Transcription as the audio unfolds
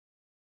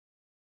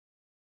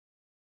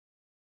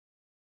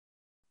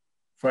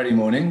Friday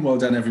morning. Well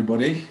done,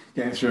 everybody.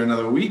 Getting through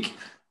another week.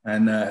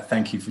 And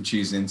thank you for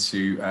choosing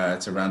to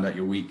round out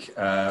your week,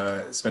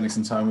 spending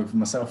some time with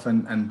myself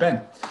and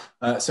Ben.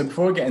 So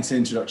before we get into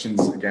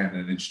introductions again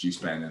and introduce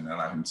Ben and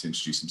allow him to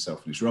introduce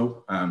himself and his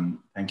role,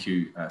 thank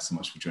you so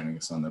much for joining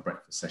us on the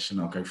breakfast session.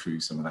 I'll go through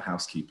some of the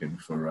housekeeping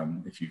for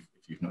if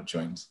you've not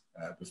joined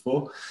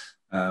before.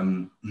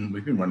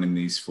 We've been running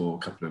these for a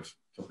couple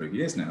of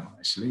years now,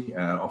 actually,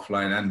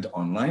 offline and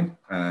online,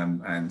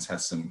 and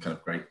had some kind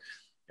of great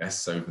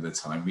guests over the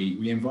time.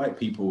 We invite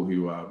people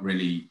who are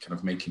really kind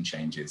of making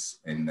changes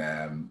in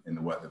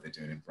the work that they're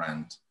doing in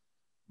brand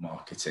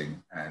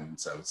marketing, and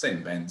so I would say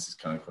in Ben's is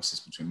kind of crosses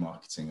between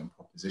marketing and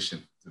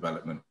proposition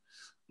development.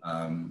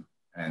 So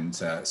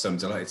I'm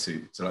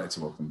delighted to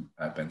welcome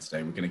Ben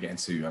today. We're going to get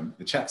into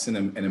the chats in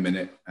a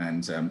minute,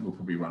 and we'll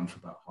probably run for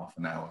about half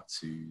an hour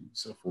to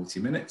sort of 40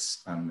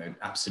 minutes. There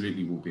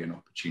absolutely will be an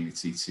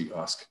opportunity to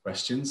ask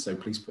questions, so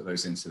please put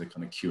those into the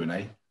kind of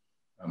Q&A.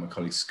 My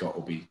colleague Scott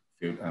will be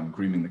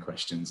grooming the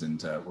questions,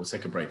 and we'll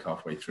take a break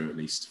halfway through at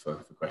least for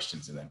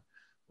questions, and then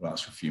we'll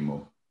answer a few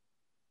more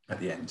at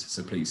the end.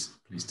 So please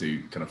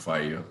do kind of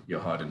fire your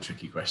hard and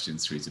tricky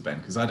questions through to Ben,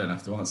 because I don't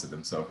have to answer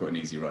them, so I've got an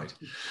easy ride.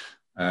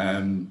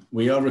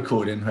 We are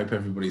recording. Hope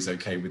everybody's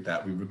okay with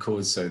that. We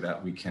record so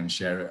that we can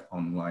share it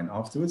online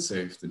afterwards. So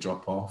if the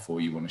drop off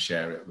or you want to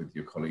share it with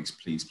your colleagues,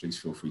 please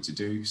feel free to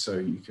do so.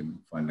 You can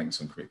find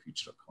links on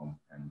createfuture.com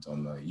and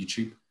on the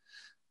YouTube.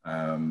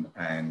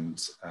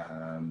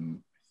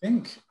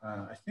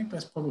 I think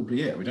that's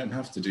probably it. We don't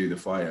have to do the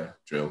fire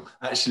drill.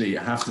 Actually,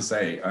 I have to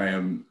say, I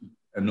am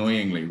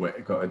annoyingly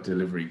got a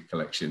delivery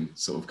collection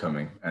sort of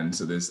coming, and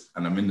so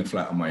I'm in the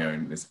flat on my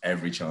own. There's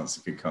every chance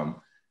it could come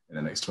in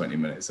the next 20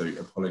 minutes. So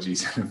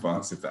apologies in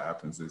advance if that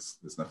happens.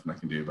 There's nothing I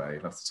can do about it.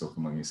 You'll have to talk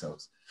among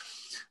yourselves.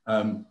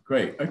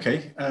 Great.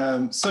 Okay.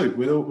 So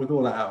with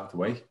all that out of the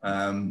way,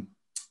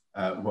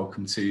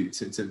 welcome to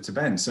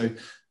Ben. So.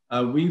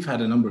 We've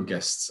had a number of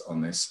guests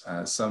on this,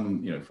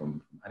 some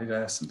from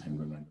Adidas and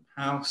Penguin Random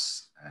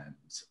House, and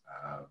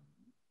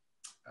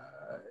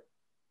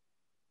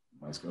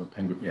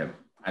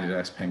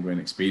Adidas,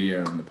 Penguin,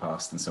 Expedia in the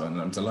past, and so on.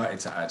 And I'm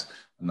delighted to add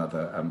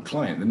another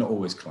client. They're not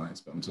always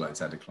clients, but I'm delighted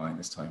to add a client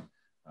this time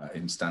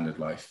in Standard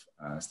Life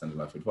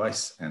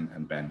Advice,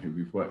 and Ben, who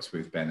we've worked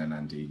with, Ben and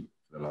Andy,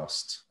 for the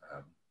last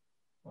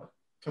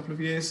couple of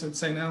years, I'd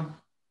say now.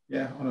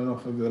 Yeah, on and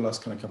off over the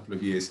last kind of couple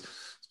of years,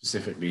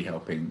 specifically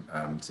helping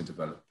to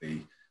develop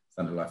the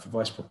Standard Life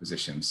Advice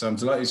proposition. So I'm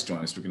delighted to join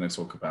us. We're going to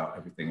talk about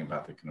everything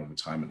about the kind of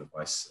retirement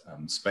advice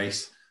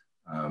space.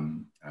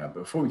 But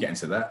before we get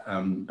into that,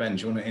 Ben,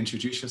 do you want to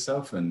introduce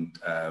yourself and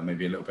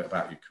maybe a little bit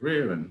about your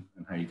career and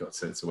how you got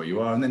to where you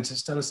are, and then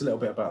just tell us a little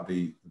bit about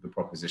the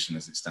proposition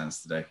as it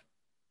stands today?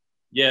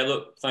 Yeah,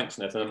 look, thanks,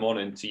 Nathan. And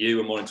morning to you,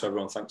 and morning to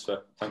everyone. Thanks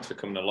for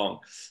coming along.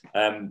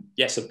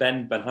 So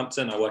Ben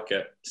Hampton. I work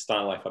at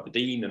Standard Life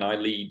Aberdeen, and I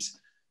lead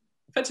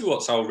effectively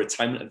what's our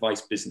retirement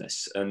advice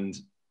business, and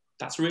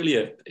that's really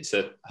it's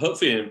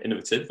hopefully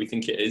innovative, we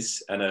think it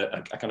is, and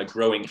a kind of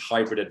growing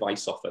hybrid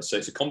advice offer. So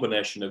it's a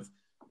combination of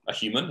a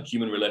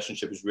human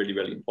relationship is really,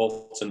 really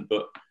important,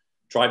 but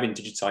driving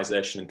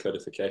digitization and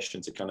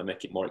codification to kind of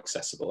make it more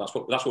accessible. That's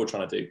what we're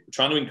trying to do. We're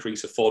trying to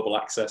increase affordable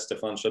access to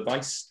financial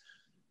advice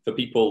for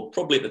people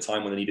probably at the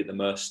time when they need it the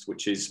most,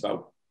 which is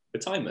about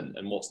retirement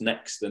and what's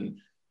next, and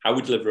how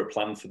we deliver a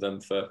plan for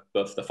them for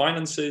both the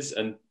finances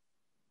and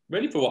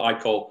really for what I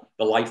call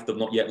the life they've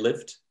not yet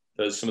lived.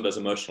 There's some of those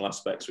emotional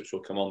aspects which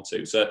we'll come on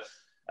to. So,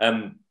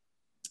 I'm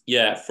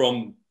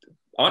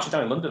actually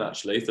down in London,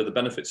 actually, for the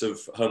benefits of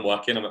home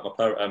working. I'm at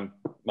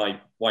my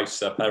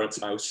wife's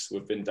parents' house.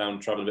 We've been down,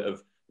 traveling a bit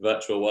of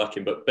virtual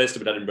working, but based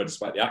up in Edinburgh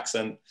despite the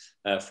accent,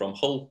 from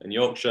Hull in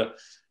Yorkshire.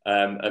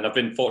 And I've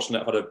been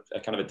fortunate. I've had a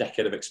kind of a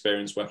decade of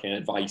experience working in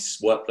advice,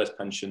 workplace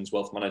pensions,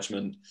 wealth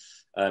management,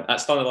 at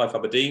Standard Life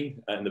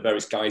Aberdeen, and the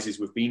various guises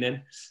we've been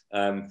in,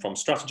 from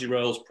strategy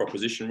roles,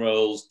 proposition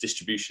roles,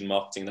 distribution,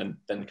 marketing,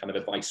 then kind of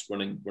advice,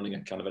 running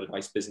a kind of an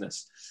advice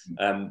business.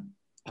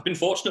 I've been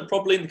fortunate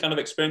probably in the kind of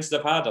experiences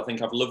I've had. I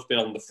think I've loved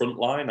being on the front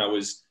line.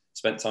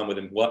 Spent time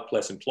within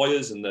workplace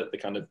employers and the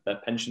kind of their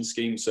pension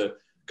scheme. So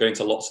going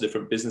to lots of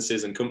different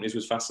businesses and companies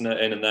was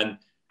fascinating. And then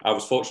I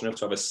was fortunate enough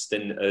to have a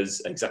stint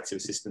as executive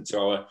assistant to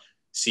our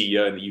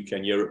CEO in the UK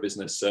and Europe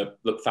business. So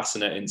look,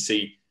 fascinating to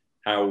see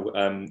how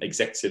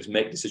executives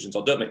make decisions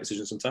or don't make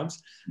decisions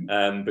sometimes.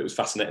 But it was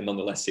fascinating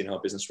nonetheless seeing how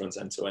a business runs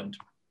end to end.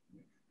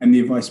 And the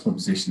advice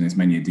proposition is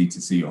mainly a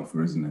D2C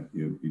offer, isn't it?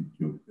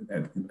 You're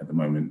at the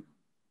moment.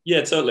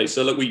 Yeah, totally.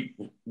 So look,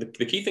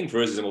 the key thing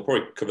for us is, and we'll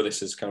probably cover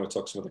this as kind of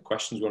talk some of the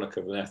questions we want to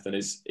cover, Nathan,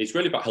 is it's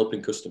really about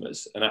helping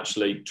customers and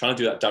actually trying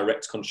to do that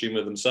direct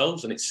consumer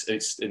themselves. And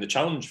it's in the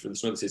challenge for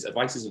some of this is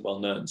advice isn't well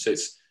known. So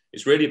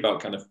it's really about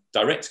kind of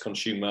direct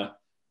consumer,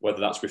 whether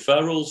that's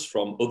referrals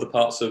from other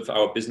parts of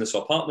our business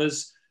or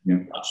partners,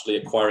 actually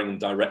acquiring them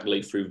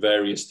directly through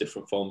various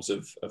different forms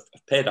of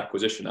paid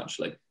acquisition,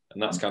 actually.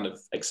 And that's kind of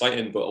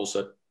exciting, but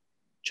also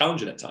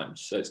challenging at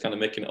times. So it's kind of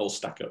making it all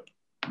stack up.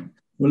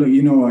 Well, look,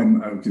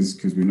 I'm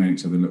because we've known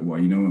each other a little while.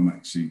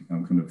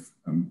 I'm kind of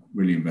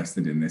really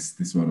invested in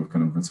this world of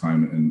kind of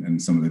retirement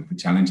and some of the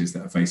challenges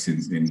that are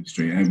facing the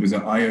industry. And it was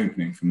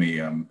eye-opening for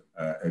me over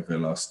the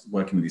last,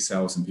 working with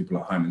yourselves and people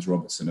like Hymans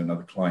Robertson,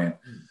 another client,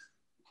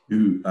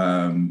 who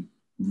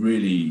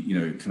really,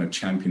 kind of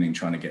championing,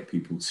 trying to get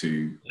people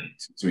to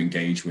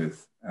engage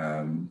with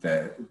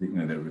their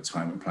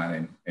retirement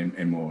planning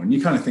and more. And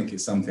you kind of think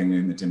it's something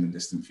in the dim and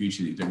distant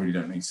future that you really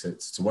don't need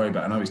to worry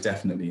about. And I was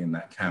definitely in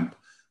that camp.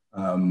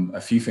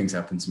 A few things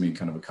happened to me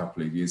kind of a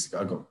couple of years ago.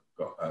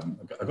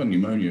 I got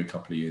pneumonia a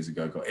couple of years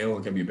ago, got ill,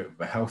 gave me a bit of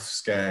a health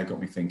scare,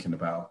 got me thinking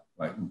about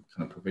like kind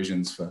of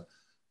provisions for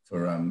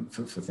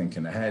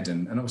thinking ahead.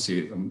 And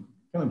obviously I'm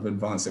kind of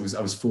advanced.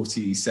 I was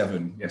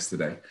 47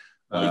 yesterday.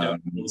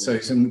 So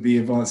the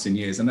advancing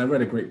years, and I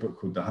read a great book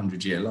called The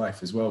 100-Year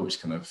Life as well, which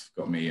kind of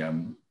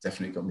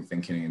definitely got me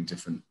thinking in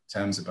different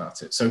terms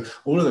about it. So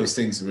all of those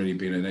things have really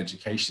been an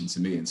education to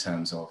me in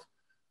terms of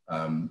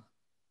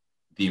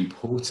the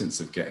importance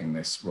of getting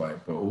this right,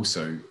 but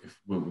also, if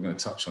we're going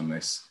to touch on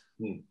this,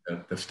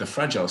 the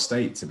fragile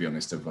state, to be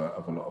honest, of a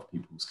lot of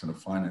people's kind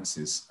of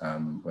finances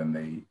when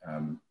they,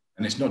 and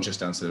it's not just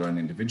down to their own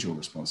individual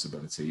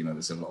responsibility.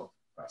 There's a lot of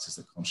factors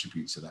that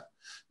contribute to that.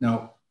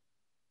 Now,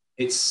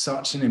 it's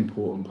such an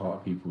important part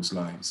of people's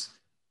lives.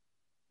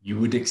 You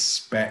would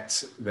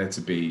expect there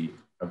to be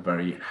a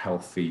very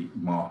healthy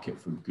market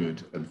for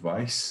good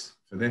advice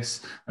for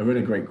this. I read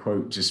a great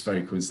quote just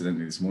very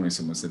coincidentally this morning.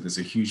 Someone said there's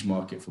a huge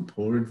market for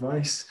poor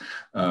advice,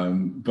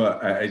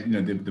 but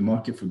the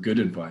market for good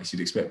advice,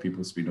 you'd expect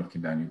people to be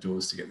knocking down your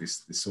doors to get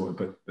this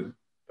sorted,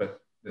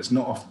 but that's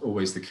not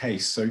always the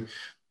case. So,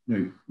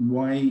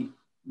 why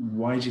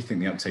do you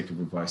think the uptake of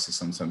advice is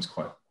sometimes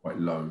quite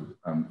low?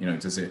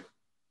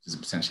 Does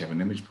it potentially have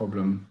an image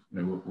problem?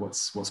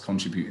 What's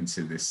contributing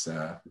to this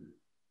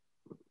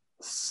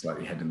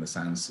slightly head in the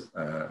sands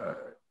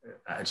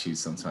attitude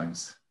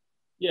sometimes?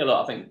 Yeah,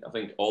 look, I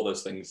think all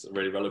those things are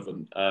really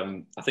relevant.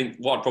 I think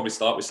what I'd probably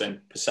start with saying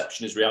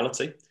perception is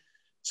reality.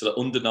 So that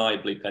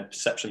undeniably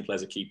perception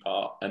plays a key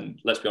part. And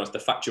let's be honest, the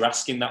fact you're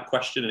asking that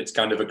question, and it's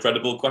kind of a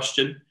credible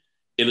question,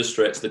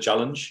 illustrates the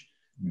challenge.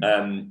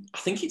 I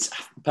think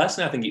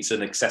it's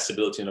an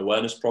accessibility and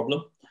awareness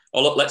problem.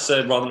 Or look, let's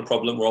say rather than a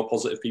problem, we're all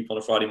positive people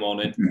on a Friday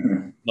morning,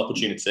 an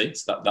opportunity,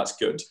 so that's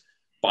good.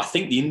 But I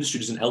think the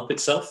industry doesn't help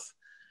itself.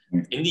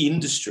 In the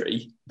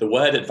industry, the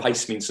word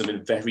advice means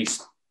something very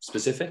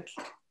specific,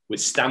 with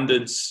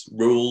standards,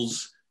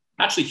 rules,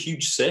 actually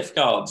huge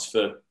safeguards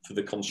for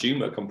the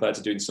consumer compared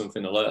to doing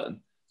something alone.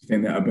 You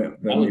think that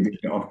maybe a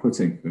bit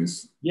off-putting?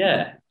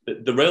 Yeah,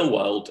 the real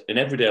world, in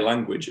everyday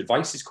language,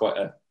 advice is quite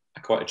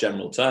a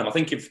general term. I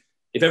think if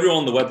everyone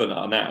on the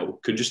webinar now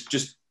could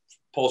just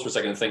pause for a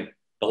second and think,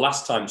 the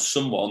last time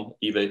someone,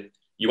 either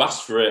you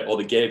asked for it or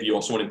they gave you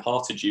or someone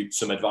imparted you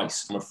some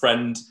advice from a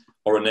friend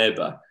or a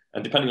neighbour,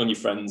 and depending on your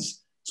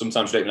friends,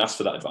 sometimes you don't even ask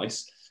for that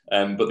advice,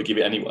 but they give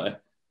it anyway.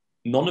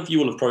 None of you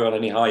will have probably had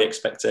any high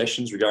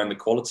expectations regarding the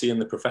quality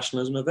and the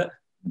professionalism of it.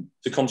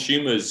 To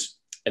consumers,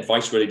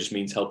 advice really just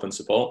means help and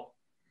support.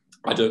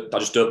 I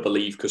just don't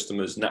believe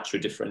customers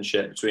naturally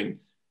differentiate between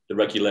the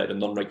regulated and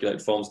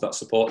non-regulated forms of that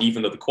support,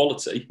 even though the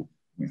quality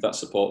of that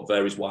support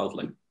varies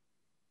wildly.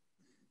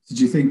 So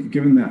do you think,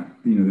 given that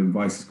the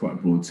advice is quite a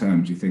broad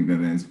term, do you think that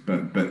there's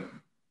but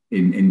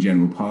in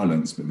general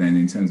parlance, but then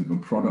in terms of a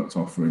product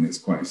offering, it's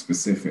quite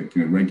specific,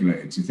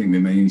 regulated? Do you think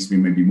there needs to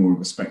be maybe more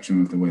of a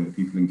spectrum of the way that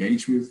people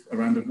engage with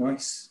around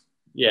advice?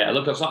 Yeah,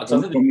 look,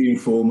 from the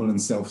informal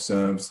and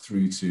self-serves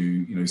through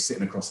to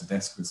sitting across a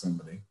desk with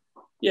somebody.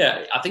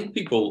 Yeah, I think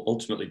people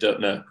ultimately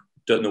don't know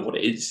what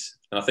it is,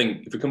 and I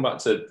think if we come back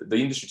to the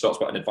industry talks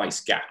about an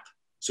advice gap.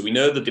 So we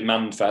know the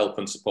demand for help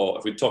and support.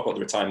 If we talk about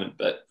the retirement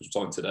bit, which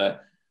we're talking today,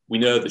 we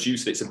know that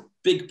usually it's a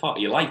big part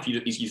of your life.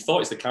 You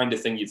thought it's the kind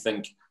of thing you'd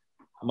think,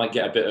 I might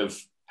get a bit of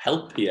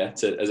help here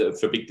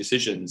for big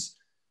decisions.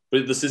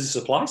 But this is a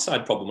supply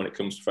side problem when it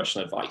comes to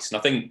professional advice. And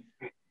I think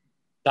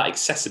that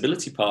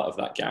accessibility part of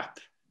that gap,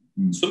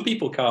 some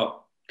people can't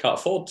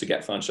afford to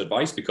get financial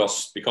advice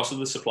because of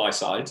the supply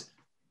side.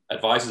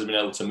 Advisors have been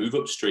able to move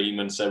upstream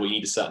and say, we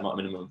need a certain amount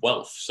of minimum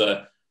wealth.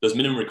 So those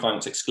minimum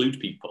requirements exclude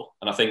people.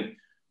 And I think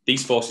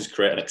these forces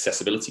create an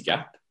accessibility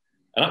gap.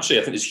 And actually,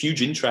 I think there's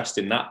huge interest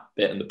in that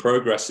bit, and the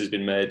progress has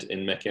been made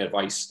in making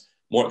advice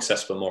more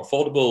accessible, more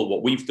affordable.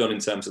 What we've done in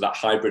terms of that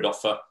hybrid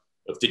offer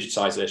of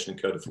digitization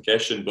and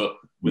codification, but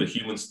with a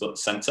human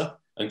centre.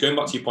 And going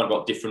back to your point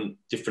about different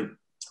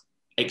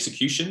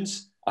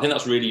executions, I think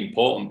that's really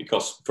important,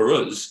 because for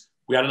us,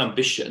 we had an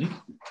ambition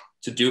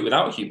to do it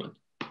without a human.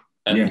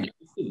 And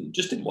it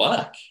just didn't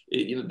work.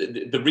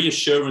 The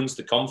reassurance,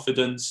 the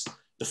confidence,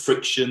 the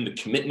friction, the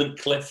commitment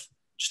cliff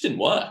just didn't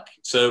work.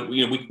 So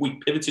we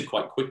pivoted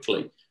quite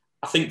quickly.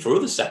 I think for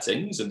other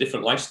settings and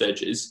different life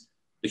stages,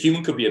 the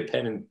human could be a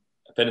pain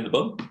in the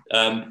bum.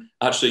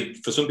 Actually,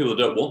 for some people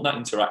that don't want that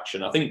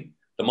interaction, I think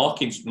the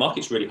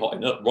market's really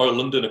hotting up. Royal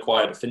London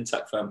acquired a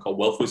fintech firm called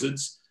Wealth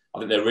Wizards. I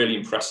think they're really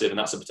impressive, and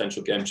that's a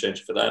potential game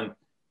changer for them.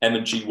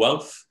 M&G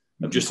Wealth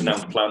have just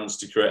announced plans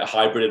to create a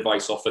hybrid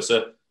advice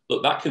officer.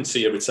 Look, that can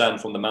see a return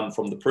from the man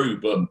from the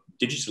Pru, but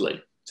digitally.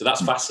 So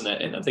that's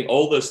fascinating. I think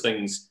all those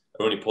things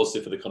are only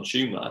positive for the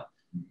consumer.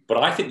 But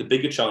I think the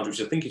bigger challenge,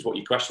 which I think is what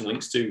your question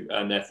links to,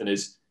 Nathan,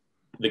 is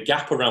the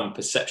gap around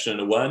perception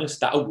and awareness.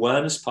 That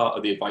awareness part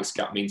of the advice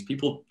gap means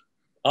people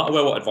aren't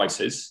aware what advice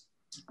is,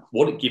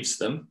 what it gives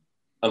them,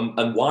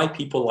 and why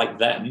people like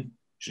them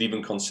should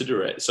even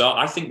consider it. So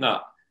I think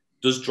that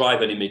does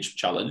drive an image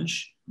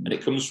challenge, and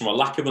it comes from a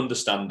lack of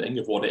understanding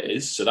of what it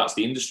is. So that's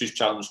the industry's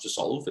challenge to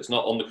solve. It's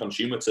not on the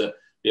consumer to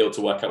be able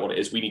to work out what it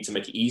is. We need to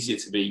make it easier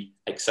to be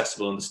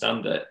accessible and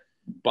understand it.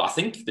 But I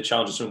think the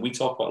challenge is something we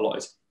talk about a lot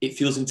is it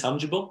feels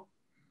intangible.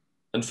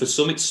 And for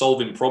some, it's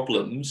solving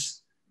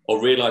problems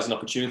or realizing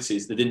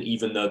opportunities they didn't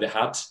even know they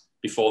had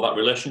before that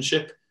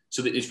relationship.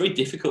 So that it's very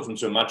difficult for them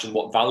to imagine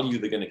what value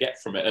they're going to get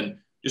from it. And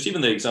just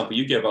even the example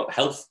you gave about the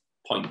health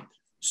point,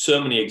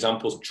 so many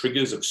examples of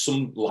triggers of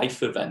some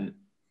life event,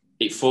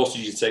 it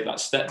forces you to take that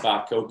step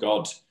back, oh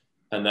God,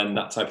 and then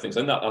that type of thing.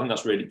 So I think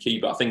that's really key.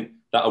 But I think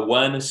that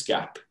awareness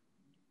gap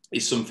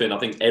is something I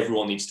think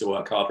everyone needs to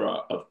work harder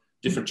at.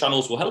 Different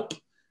channels will help.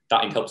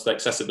 That helps the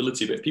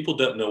accessibility. But if people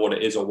don't know what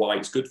it is or why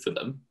it's good for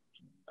them,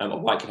 or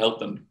why it can help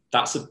them,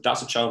 that's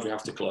a challenge we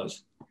have to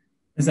close.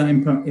 Has that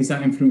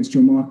influenced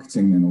your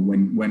marketing then, or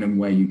when and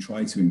where you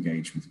try to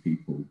engage with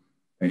people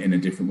in a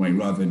different way,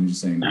 rather than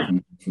just saying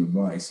for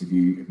advice? Have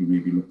you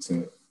maybe looked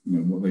at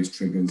what those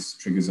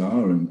triggers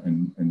are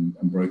and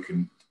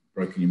broken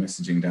your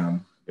messaging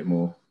down a bit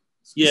more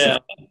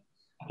specific? Yeah,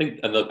 I think,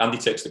 and Andy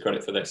takes the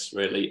credit for this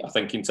really. I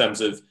think in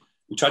terms of,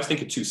 we tried to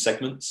think of two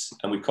segments,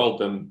 and we called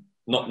them,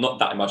 not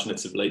that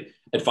imaginatively,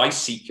 advice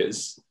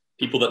seekers,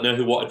 people that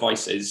know what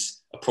advice is,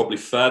 are probably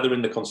further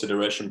in the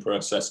consideration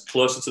process,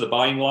 closer to the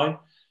buying line,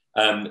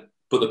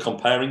 but they're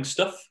comparing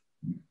stuff.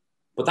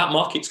 But that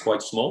market's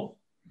quite small.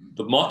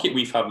 The market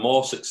we've had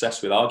more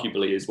success with,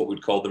 arguably, is what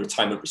we'd call the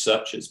retirement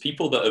researchers,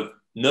 people that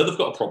know they've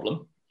got a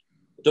problem,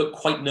 don't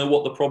quite know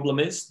what the problem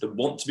is, they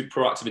want to be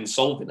proactive in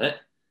solving it,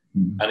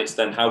 and it's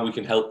then how we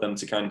can help them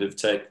to kind of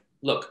take,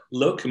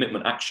 low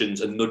commitment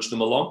actions and nudge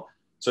them along.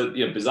 So,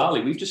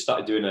 bizarrely, we've just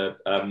started doing a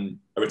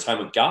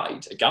retirement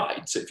guide.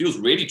 So it feels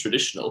really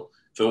traditional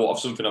for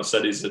something I've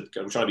said is that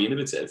I'm trying to be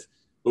innovative.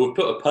 But we've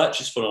put a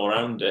purchase funnel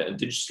around it and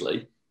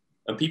digitally,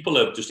 and people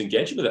are just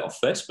engaging with it off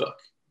Facebook.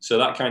 So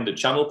that kind of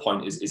channel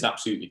point is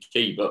absolutely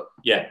key. But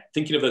yeah,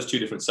 thinking of those two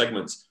different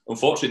segments,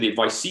 unfortunately, the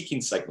advice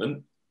seeking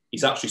segment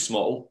is actually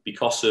small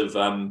because of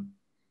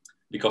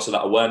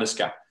that awareness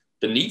gap.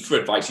 The need for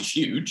advice is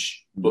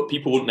huge, but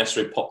people wouldn't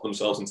necessarily pop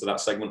themselves into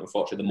that segment,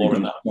 unfortunately. The more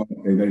in that.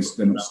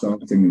 They're not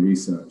starting the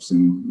research.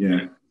 And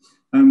yeah.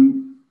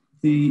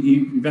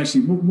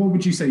 What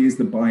would you say is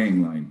the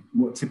buying line?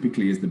 What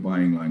typically is the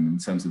buying line in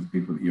terms of the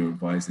people that you're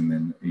advising?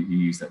 Then you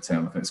use that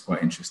term. I think it's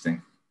quite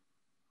interesting.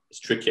 It's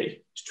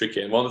tricky.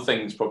 And one of the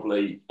things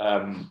probably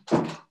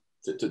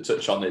to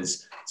touch on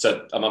is,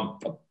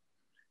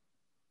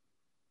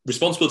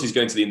 responsibility is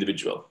going to the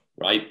individual,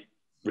 right?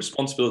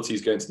 Responsibility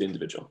is going to the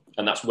individual,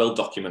 and that's well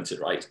documented,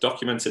 right? It's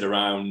documented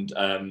around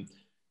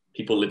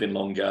people living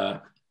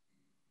longer,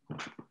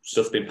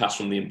 stuff being passed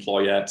from the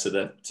employer to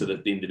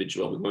the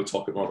individual. We'll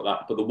talk a bit more about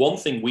that. But the one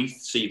thing we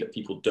see that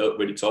people don't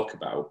really talk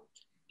about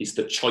is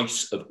the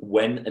choice of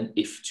when and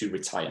if to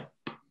retire.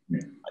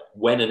 Yeah. Like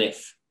when and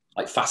if,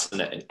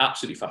 fascinating,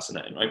 absolutely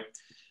fascinating, right?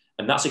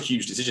 And that's a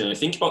huge decision. And I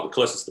think about the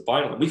closest to the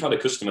buy line. We've had a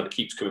customer that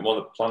keeps coming, one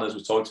of the planners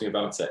was talking to me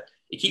about it.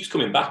 He keeps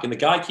coming back, and the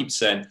guy keeps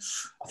saying,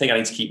 I think I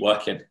need to keep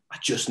working. I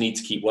just need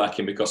to keep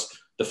working because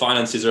the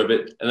finances are a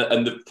bit,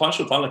 and the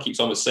financial planner keeps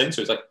almost saying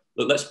to us, look,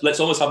 let's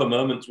almost have a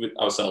moment with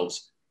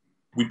ourselves.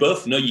 We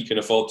both know you can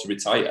afford to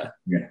retire.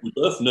 Yeah. We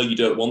both know you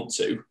don't want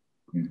to.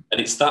 Yeah. And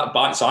it's that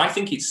buy. So I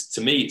think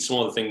to me, it's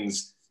one of the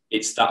things,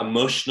 it's that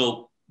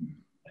emotional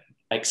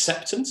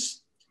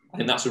acceptance. I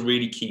think that's a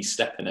really key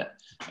step in it.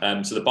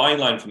 So the buying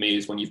line for me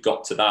is when you've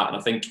got to that. And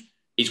I think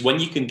it's when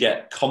you can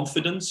get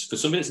confidence for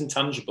something that's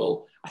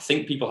intangible. I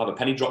think people have a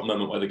penny drop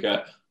moment where they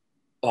go,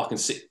 I can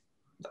see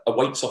a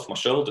weight's off my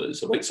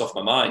shoulders, a weight's off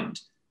my mind.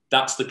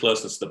 That's the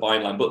closeness to the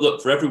buying line. But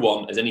look, for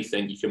everyone, as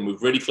anything, you can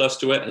move really close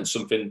to it and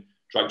something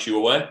drags you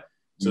away.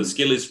 So the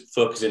skill is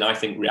focusing, I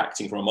think,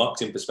 reacting from a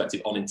marketing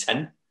perspective on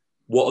intent.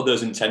 What are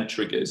those intent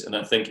triggers? And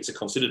I think it's a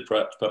considered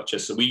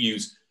purchase. So we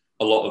use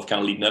a lot of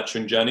kind of lead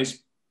nurturing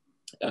journeys,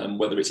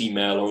 whether it's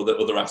email or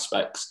other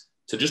aspects,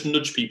 to just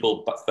nudge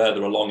people back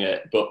further along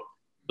it. But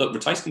look,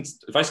 advice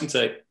can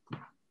take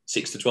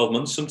 6 to 12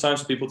 months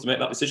sometimes for people to make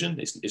that decision.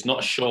 It's not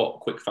a short,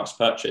 quick, fast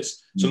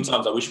purchase.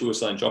 Sometimes I wish we were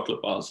selling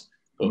chocolate bars.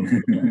 But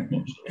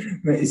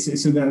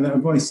so that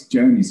advice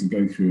journey to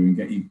go through and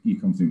get you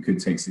confident could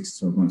take 6 to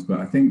 12 months. But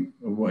I think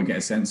what I get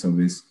a sense of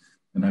is,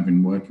 and I've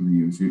been working with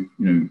you, is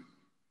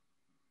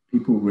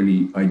people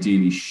really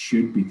ideally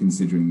should be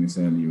considering this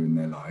earlier in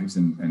their lives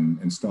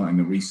and starting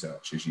the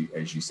research, as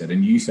you said.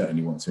 And you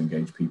certainly want to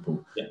engage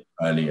people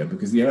earlier,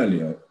 because the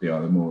earlier they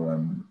are, the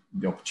more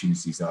the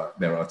opportunities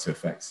there are to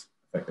affect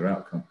their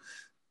outcome.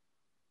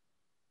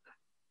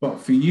 But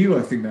for you,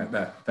 I think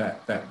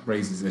that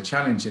raises a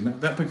challenge,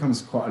 and that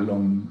becomes quite a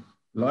long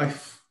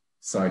life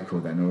cycle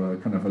then, or a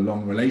kind of a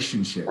long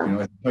relationship.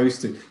 As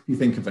opposed to, you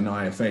think of an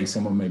IFA,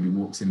 someone maybe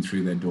walks in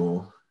through their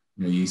door,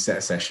 you set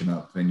a session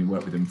up, then you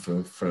work with them for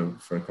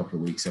a couple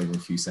of weeks over a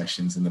few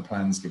sessions, and the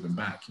plan's given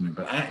back.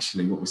 But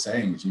actually, what we're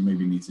saying is you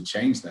maybe need to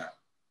change that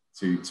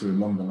to a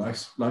longer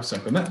life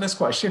cycle, and that's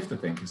quite a shift, I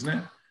think, isn't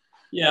it?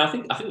 Yeah, I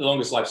think the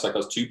longest life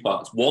cycle has two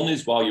parts. One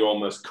is while you're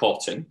almost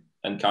courting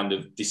and kind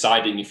of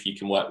deciding if you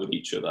can work with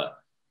each other.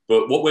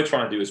 But what we're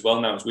trying to do as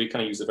well now is we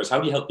kind of use the phrase, how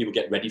do you help people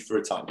get ready for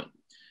retirement?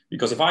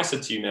 Because if I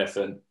said to you,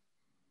 Nathan,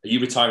 are you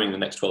retiring in the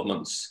next 12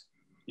 months?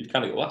 You'd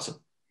kind of go, well, that's a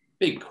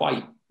big,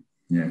 quite...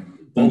 Yeah.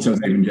 Don't tell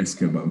even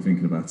Jessica, but I'm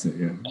thinking about it,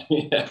 yeah.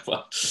 Yeah,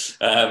 well,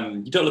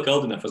 you don't look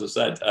old enough, as I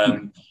said.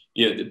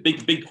 The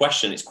big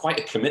question, it's quite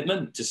a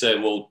commitment to say,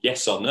 well,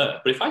 yes or no.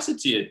 But if I said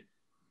to you,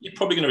 you're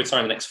probably going to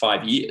retire in the next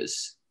 5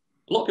 years,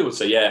 a lot of people would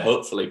say, yeah,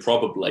 hopefully,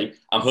 probably.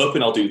 I'm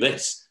hoping I'll do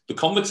this. The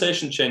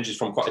conversation changes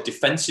from quite a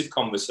defensive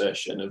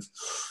conversation of,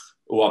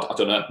 oh, I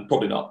don't know,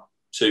 probably not,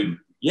 to,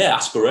 yeah,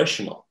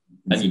 aspirational.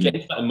 And you get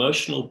into that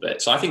emotional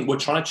bit. So I think we're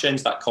trying to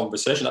change that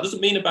conversation. That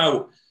doesn't mean about,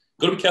 you've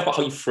got to be careful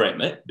how you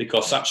frame it,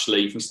 because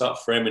actually, if we start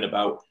framing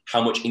about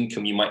how much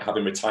income you might have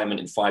in retirement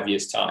in 5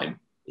 years' time,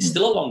 it's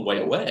still a long way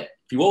away.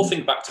 If you all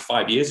think back to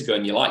 5 years ago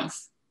in your life,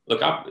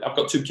 look, I've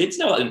got 2 kids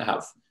now that I didn't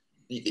have.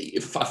 A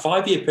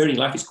 5-year period in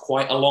life is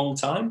quite a long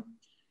time.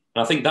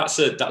 And I think that's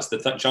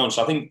the challenge.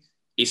 So I think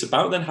it's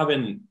about then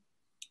having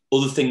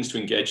other things to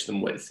engage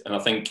them with. And I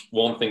think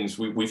one of the things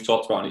we've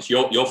talked about, and it's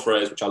your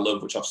phrase, which I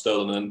love, which I've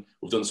stolen, and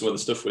we've done some other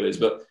stuff with, is,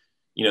 but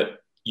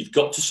you've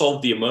got to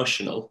solve the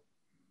emotional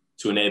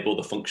to enable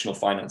the functional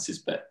finances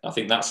bit. I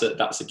think that's a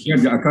key.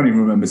 Yeah, I can't even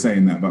remember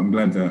saying that, but I'm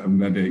glad that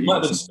you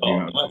might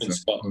have been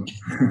Scott.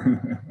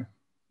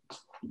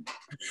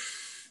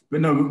 But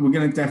no, we're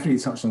going to definitely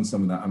touch on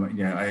some of that.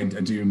 I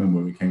do remember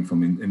where we came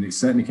from, and it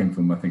certainly came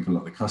from, I think, a lot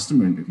of the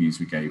customer interviews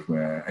we gave,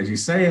 where, as you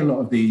say, a lot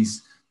of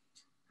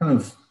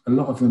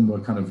them were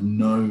kind of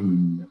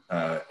known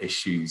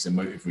issues and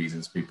motive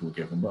reasons people were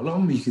given, but a lot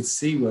of them you could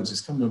see were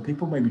just coming from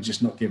people maybe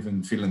just not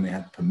feeling they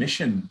had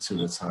permission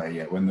to retire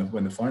yet when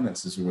the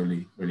finances were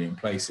really, really in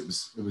place. It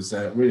was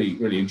really,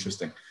 really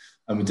interesting.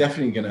 And we're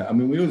definitely going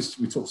to,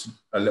 we talked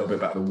a little bit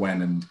about the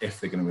when and if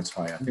they're going to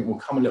retire. I think we'll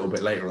come a little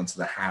bit later onto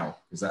the how,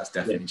 because that's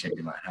definitely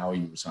changing, like how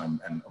you retire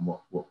and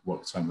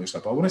what time looks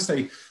like. But I want to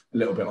stay a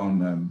little bit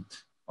on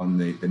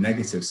the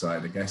negative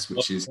side, I guess,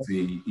 which is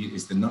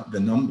the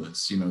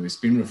numbers. It's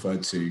been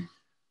referred to,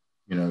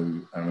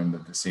 I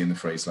remember seeing the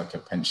phrase like a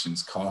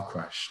pensions car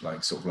crash,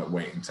 like sort of like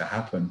waiting to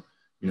happen,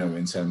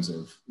 in terms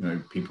of,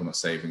 people not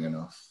saving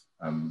enough,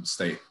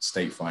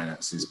 state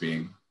finances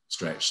being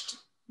stretched,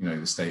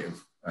 the state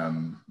of,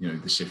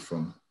 the shift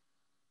from,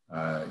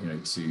 to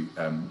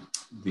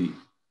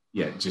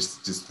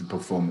just the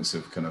performance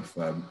of kind of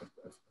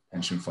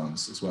pension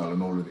funds as well,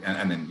 and all of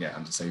and then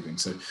under saving.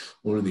 So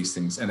all of these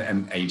things,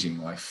 and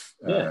aging life,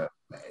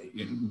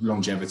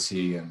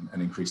 longevity and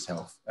increased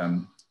health,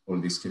 all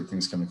of these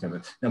things coming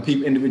together. Now,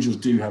 individuals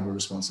do have a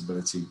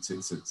responsibility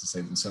to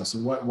save themselves. So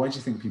why do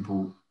you think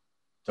people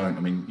don't?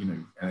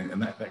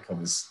 And that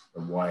covers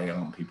why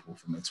aren't people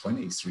from their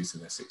 20s through to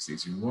their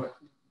 60s?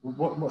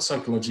 What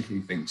psychologically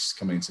things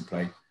come into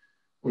play,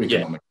 or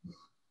economically?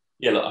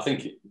 Yeah, look, I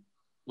think.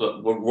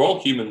 Look, we're all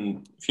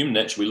human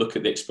nature. We look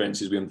at the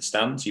experiences we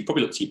understand. So you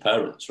probably look to your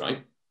parents,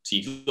 right? So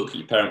you look at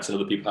your parents and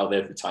other people, how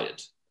they've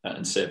retired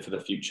and saved for their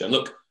future. And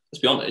look,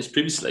 let's be honest,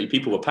 previously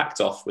people were packed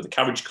off with a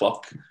carriage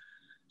clock,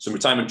 some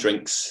retirement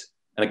drinks,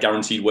 and a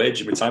guaranteed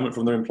wage of retirement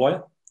from their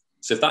employer.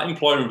 So if that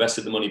employer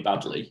invested the money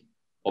badly,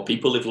 or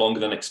people live longer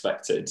than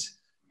expected,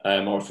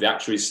 or if the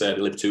actuaries say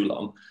they live too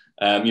long,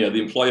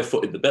 the employer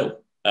footed the bill.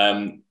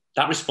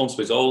 That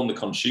responsibility is all on the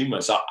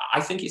consumer. So I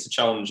think it's a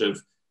challenge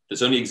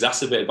that's only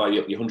exacerbated by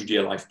your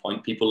 100-year life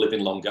point, people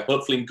living longer,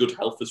 hopefully in good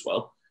health as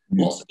well.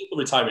 Lots of people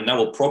retiring now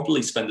will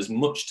probably spend as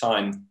much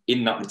time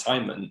in that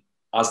retirement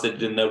as they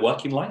did in their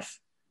working life.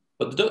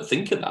 But they don't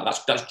think of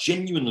that. That's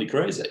genuinely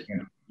crazy.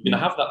 Yeah. You're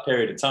going to have that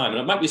period of time, and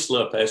it might be a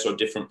slower pace or a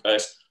different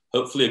pace.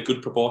 Hopefully a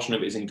good proportion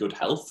of it is in good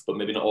health, but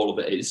maybe not all of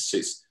it is. So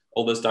it's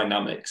all those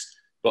dynamics.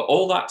 But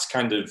all that's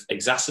kind of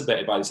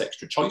exacerbated by this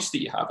extra choice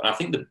that you have. And I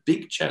think the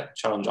big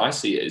challenge I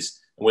see is,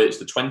 whether it's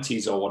the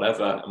 20s or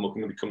whatever, and we're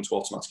going to come to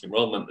automatic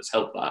enrollment that's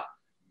helped that,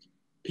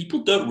 people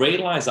don't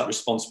realise that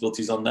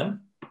responsibility is on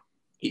them.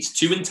 It's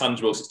too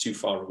intangible, it's too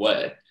far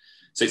away.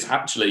 So it's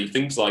actually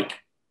things like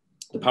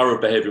the power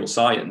of behavioural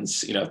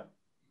science. You've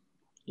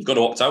got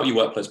to opt out of your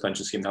workplace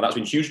pension scheme. Now, that's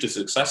been hugely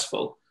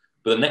successful.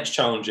 But the next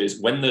challenge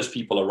is, when those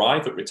people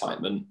arrive at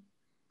retirement,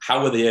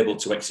 how are they able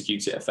to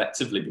execute it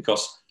effectively?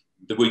 Because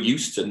they were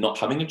used to not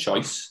having a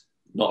choice,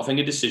 not having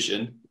a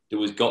decision. They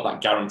always got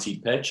that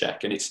guaranteed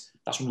paycheck. And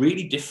that's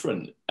really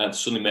different to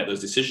suddenly make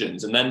those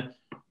decisions. And then,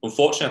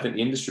 unfortunately, I think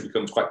the industry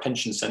becomes quite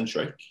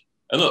pension-centric.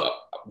 And look,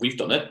 we've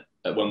done it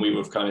when we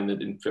were kind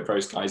of in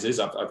various guises.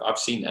 I've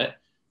seen it.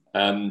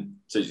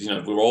 So,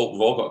 we've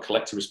all got a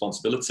collective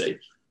responsibility.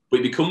 But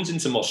it becomes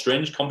into more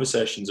strange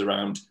conversations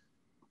around,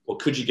 well,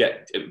 could you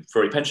get,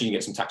 for a pension, you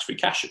get some tax-free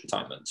cash at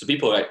retirement? So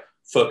people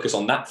focus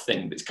on that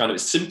thing. It's kind of a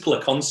simpler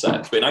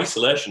concept, but in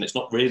isolation, it's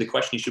not really the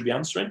question you should be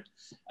answering.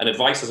 And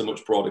advice has a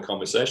much broader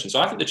conversation. So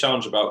I think the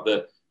challenge about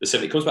the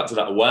saving, it comes back to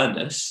that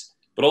awareness,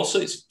 but but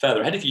also it's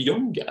further ahead. If you're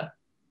younger,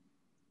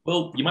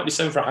 well, you might be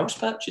saving for a house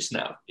purchase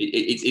now.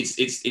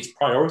 It's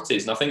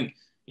priorities. And I think,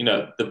 you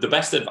know, the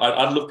best of,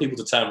 I'd love people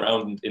to turn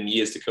around in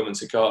years to come and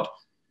say, God, it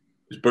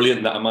was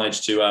brilliant that I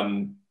managed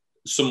to,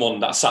 someone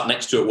that I sat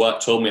next to at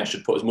work told me I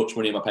should put as much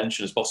money in my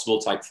pension as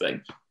possible type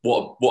thing.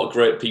 What a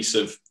great piece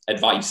of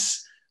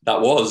advice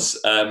that was.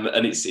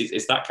 And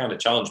it's that kind of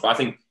challenge. But I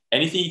think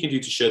anything you can do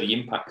to show the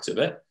impact of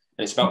it,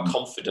 and it's about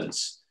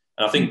confidence.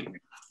 And I think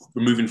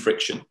removing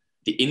friction.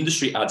 The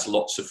industry adds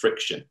lots of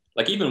friction.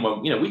 Like even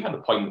when, you know, we had a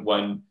point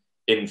when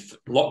in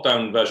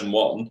lockdown version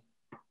 1,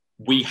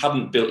 we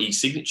hadn't built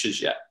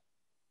e-signatures yet.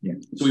 Yeah.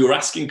 So we were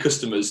asking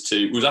customers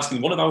we was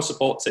asking one of our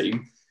support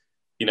team,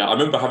 you know, I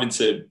remember having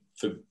to,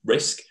 for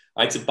risk,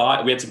 we had to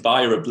buy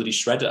her a bloody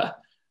shredder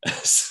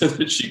so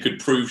that she could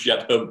prove she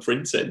had home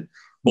printing. I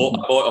bought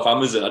it off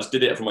Amazon. I just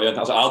did it from my own. I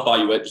was like, I'll buy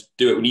you it, just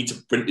do it. We need to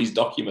print these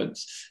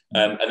documents.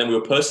 And then we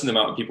were posting them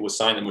out and people were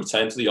signing them,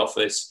 returning to the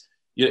office.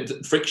 You know,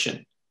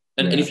 friction.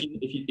 And if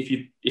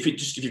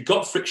you've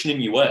got friction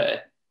in your way,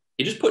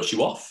 it just puts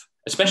you off,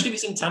 especially if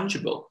it's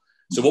intangible.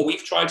 So what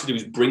we've tried to do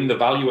is bring the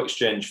value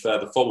exchange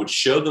further forward,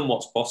 show them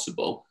what's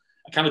possible.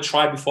 I kind of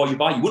try before you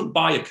buy. You wouldn't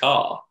buy a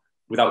car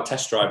without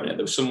test driving it.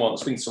 There was someone, I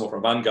was speaking to someone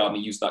from Vanguard, and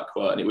he used that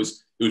quote, and it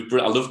was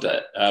brilliant. I loved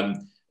it.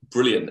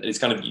 Brilliant. It's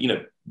kind of, you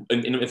know,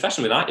 in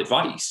fashion with that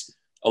advice,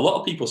 a lot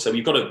of people say,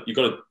 you've got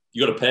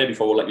to pay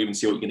before we'll let you even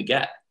see what you're going to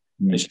get.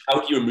 And it's how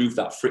do you remove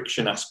that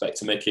friction aspect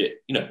to make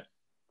it, you know,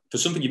 for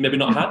something you've maybe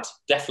not had,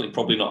 definitely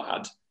probably not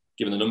had,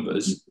 given the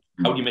numbers,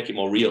 how do you make it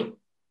more real?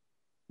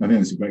 I think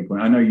that's a great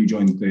point. I know you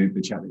joined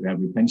the chat that we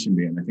had with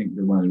PensionBee, and I think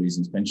that one of the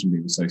reasons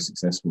PensionBee was so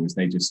successful is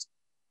they just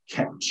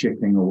kept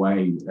chipping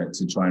away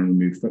to try and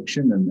remove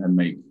friction and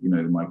make, you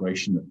know, the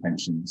migration of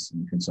pensions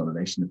and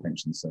consolidation of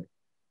pensions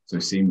so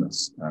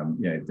seamless.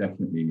 Yeah,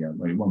 definitely.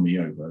 Well, it won me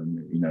over,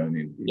 and you know,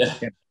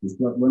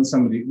 once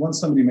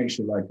somebody makes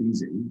your life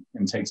easy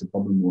and takes a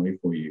problem away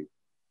for you,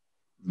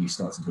 you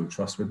start to build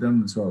trust with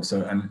them as well. So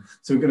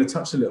we're going to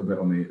touch a little bit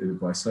on the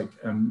advice, like,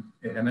 and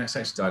that's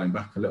actually dialing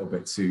back a little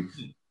bit to,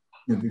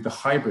 you know, the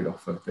hybrid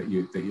offer that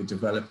you're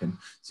developing.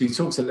 So you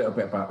talked a little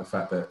bit about the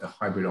fact that a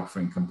hybrid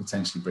offering can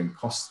potentially bring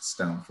costs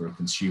down for a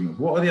consumer.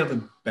 What are the other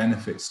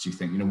benefits, do you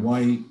think? You know,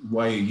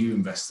 why are you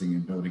investing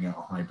in building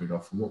out a hybrid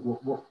offer?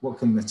 What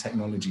can the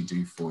technology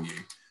do for you?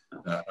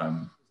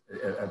 And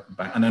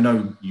I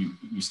know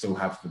you still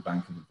have the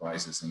bank of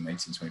advisors in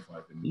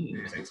 1825 and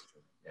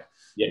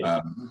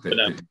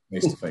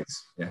face to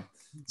face. Yeah.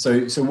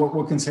 So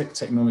what can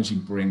technology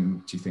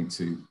bring, do you think,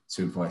 to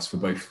advice for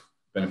both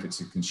benefits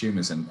to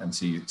consumers and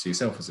to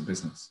yourself as a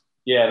business?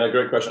 Yeah, no,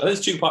 great question. I think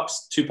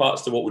there's two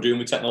parts to what we're doing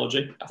with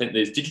technology. I think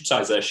there's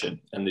digitization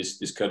and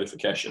there's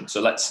codification.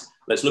 So let's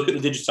look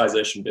at the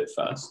digitization bit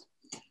first.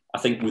 I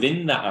think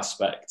within that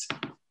aspect,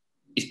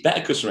 it's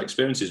better customer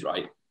experiences,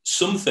 right?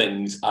 Some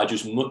things are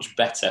just much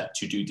better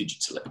to do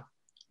digitally.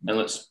 And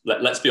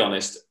let's be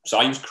honest. So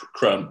I use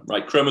Chrome,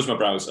 right? Chrome is my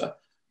browser.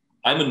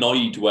 I'm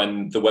annoyed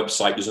when the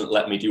website doesn't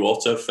let me do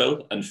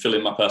autofill and fill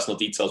in my personal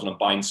details when I'm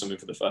buying something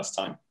for the first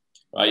time,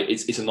 right?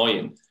 It's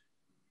annoying.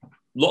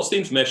 Lots of the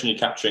information you're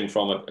capturing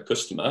from a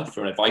customer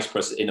for an advice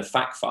process in a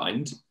fact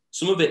find,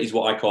 some of it is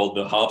what I call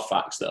the hard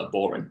facts that are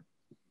boring.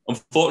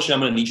 Unfortunately, I'm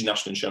going to need your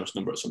national insurance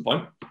number at some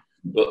point,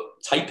 but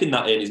typing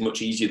that in is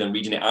much easier than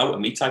reading it out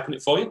and me typing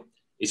it for you.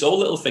 It's all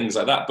little things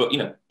like that. But, you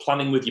know,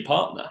 planning with your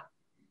partner,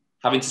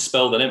 having to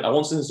spell their name. I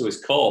once listened to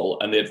his call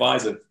and the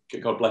advisor,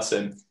 God bless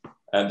him,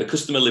 the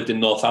customer lived in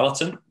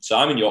Northallerton. So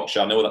I'm in Yorkshire,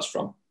 I know where that's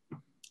from.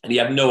 And he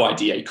had no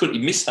idea. He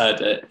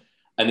misheard it.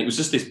 And it was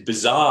just this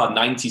bizarre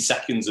 90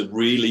 seconds of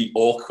really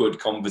awkward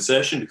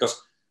conversation,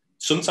 because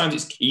sometimes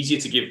it's easier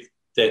to give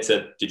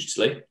data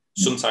digitally.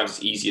 Sometimes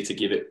it's easier to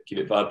give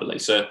it verbally.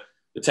 So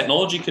the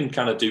technology can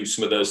kind of do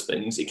some of those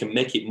things. It can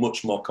make it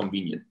much more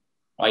convenient,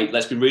 right?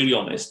 Let's be really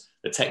honest.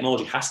 The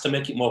technology has to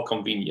make it more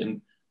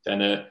convenient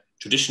than a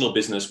traditional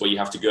business where you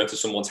have to go to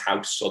someone's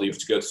house or you have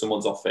to go to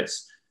someone's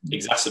office,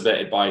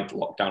 exacerbated by the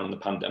lockdown and the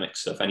pandemic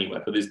stuff anyway.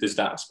 But there's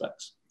that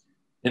aspect.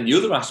 And the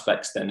other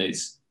aspects then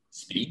is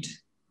speed.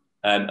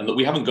 And look,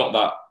 we haven't got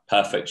that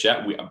perfect yet.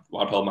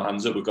 I'd hold my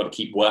hands up. We've got to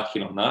keep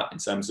working on that in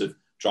terms of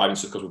driving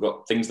stuff, because we've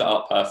got things that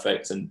aren't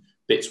perfect and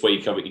bits where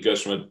it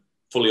goes from a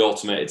fully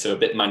automated to a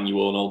bit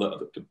manual and all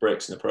the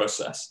breaks in the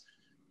process.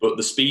 But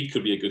the speed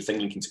could be a good thing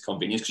linking to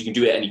convenience, because you can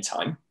do it any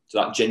time. So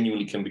that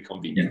genuinely can be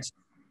convenient.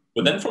 Yeah.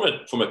 But then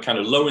from a kind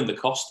of lowering the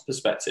cost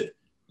perspective,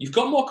 you've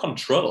got more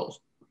control.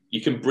 You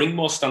can bring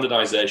more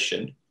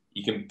standardization.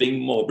 You can bring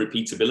more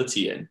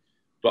repeatability in.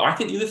 But I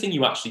think the other thing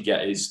you actually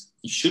get is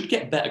you should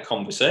get better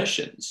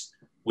conversations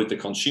with the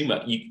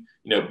consumer. You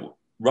know,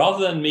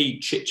 rather than me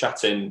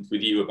chit-chatting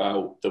with you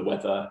about the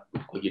weather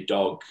or your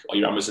dog or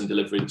your Amazon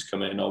delivery that's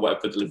come in or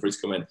whatever delivery's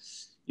come in,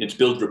 you know, to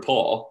build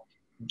rapport,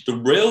 the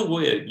real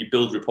way you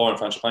build rapport in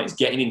financial planning is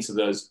getting into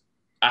those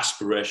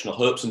aspirational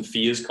hopes and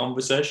fears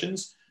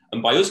conversations.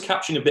 And by us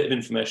capturing a bit of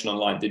information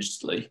online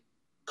digitally,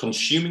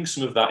 consuming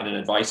some of that in an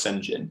advice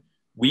engine,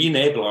 we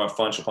enable our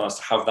financial planners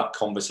to have that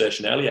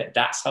conversation earlier.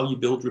 That's how you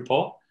build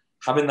rapport,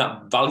 having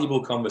that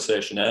valuable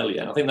conversation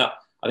earlier. And I think that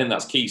I think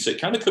that's key. So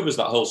it kind of covers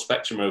that whole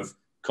spectrum of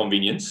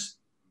convenience,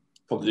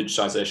 probably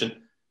digitization,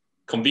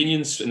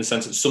 convenience in the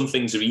sense that some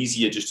things are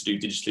easier just to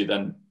do digitally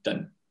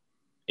than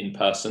in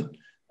person,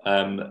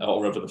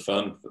 or over the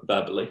phone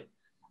verbally.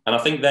 And I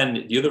think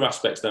then the other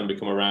aspects then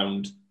become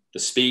around the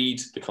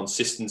speed, the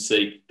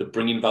consistency, the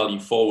bringing value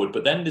forward.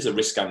 But then there's a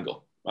risk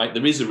angle, right?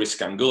 There is a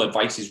risk angle.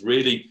 Advice is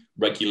really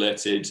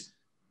regulated.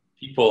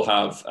 People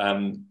have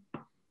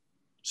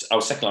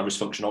our second line risk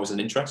function always an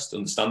interest,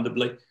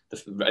 understandably.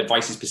 The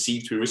advice is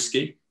perceived to be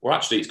risky, or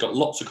actually it's got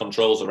lots of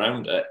controls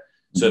around it.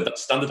 So that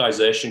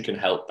standardization can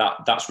help.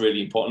 That's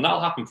really important. That'll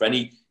happen for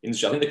any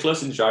industry. I think the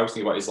closest industry I was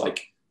thinking about is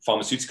like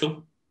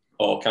pharmaceutical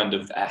or kind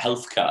of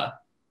healthcare.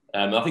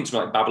 I think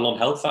something like Babylon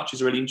Health actually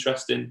is a really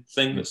interesting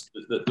thing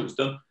that was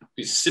done.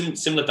 It's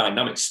similar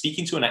dynamics,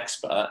 speaking to an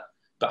expert,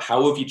 but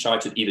how have you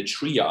tried to either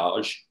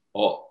triage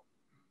or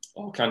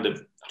kind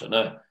of, I don't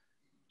know,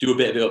 do a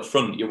bit of it up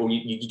front?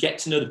 You get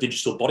to know the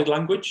digital body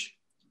language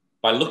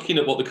by looking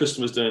at what the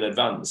customer's doing in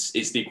advance.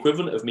 It's the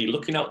equivalent of me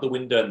looking out the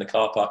window in the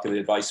car park of the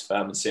advice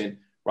firm and saying,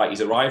 right,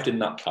 he's arrived in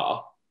that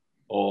car,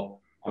 or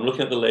I'm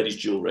looking at the lady's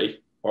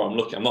jewellery, or I'm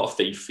not a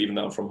thief, even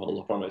though I'm from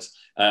Hull, I promise,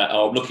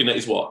 or I'm looking at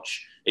his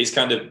watch. It's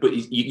kind of, but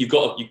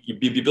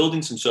you're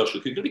building some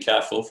social, you've got to be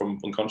careful from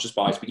unconscious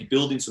bias, but you're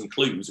building some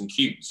clues and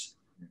cues.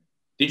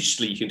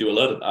 Digitally, you can do a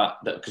lot of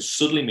that could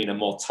suddenly mean a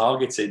more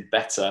targeted,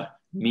 better,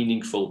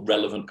 meaningful,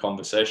 relevant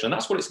conversation. And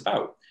that's what it's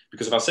about.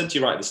 Because if I said to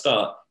you right at the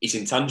start, it's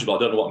intangible, I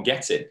don't know what I'm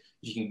getting. If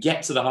you can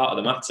get to the heart of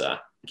the matter,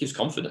 it gives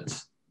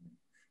confidence.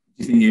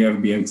 Do you think you'll ever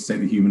be able to take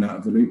the human out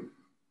of the loop?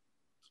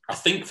 I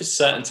think for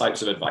certain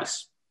types of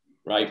advice,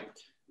 right?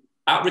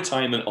 At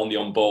retirement on the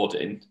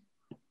onboarding,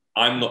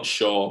 I'm not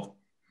sure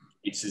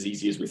it's as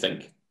easy as we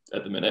think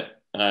at the minute.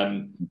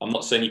 I'm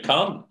not saying you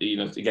can't.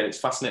 Again, it's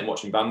fascinating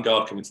watching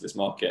Vanguard come into this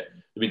market.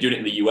 They've been doing it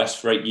in the US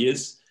for 8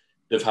 years.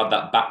 They've had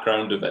that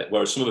background of it,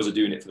 whereas some of us are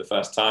doing it for the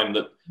first time.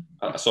 That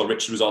I saw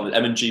Richard was on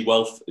M&G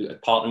Wealth,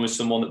 partnering with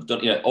someone that's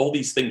done, all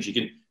these things.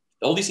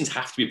 All these things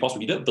have to be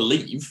possible. If you don't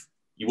believe,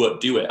 you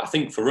won't do it. I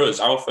think for us,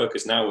 our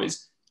focus now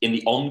is in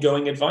the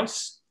ongoing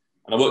advice.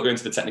 And I won't go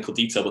into the technical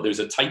detail, but there's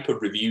a type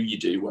of review you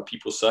do where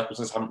people's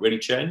circumstances haven't really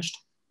changed.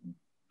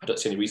 I don't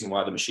see any reason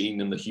why the machine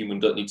and the human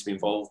don't need to be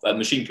involved. The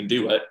machine can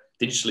do it,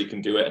 digitally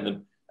can do it,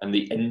 and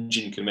the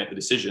engine can make the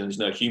decision. There's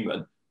no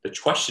human. The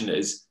question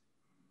is,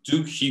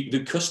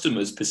 do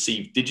customers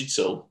perceive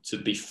digital to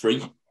be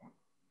free?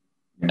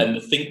 And they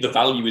think the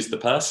value is the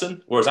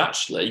person, whereas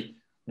actually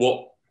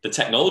what the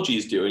technology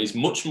is doing is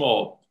much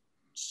more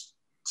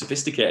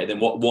sophisticated than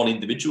what one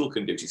individual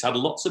can do. It's had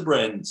lots of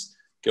brains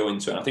go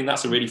into it. And I think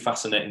that's a really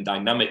fascinating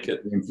dynamic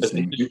as an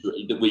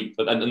industry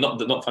and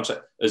not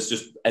fantastic, as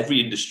just every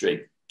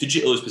industry.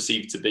 Digital is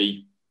perceived to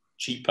be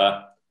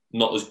cheaper,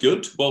 not as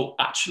good. Well,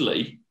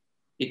 actually,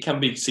 it can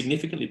be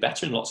significantly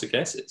better in lots of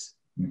cases.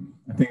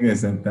 I think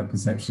there's that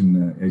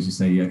perception, as you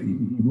say,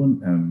 you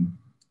want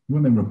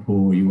the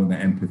rapport, you want the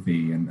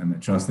empathy and the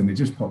trust, and it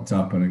just popped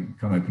up, and I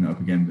can't open it up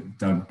again, but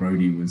Doug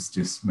Brody was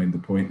just made the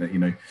point that,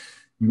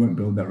 you won't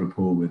build that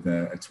rapport with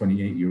a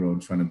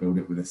 28-year-old trying to build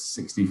it with a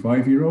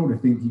 65-year-old. I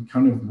think you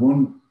kind of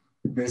want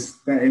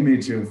that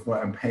image of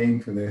what I'm paying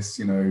for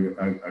this,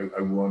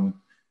 I want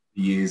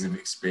years of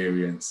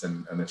experience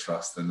and the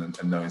trust and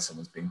knowing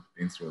someone's been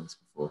through this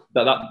before.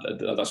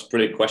 That's a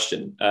brilliant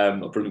question,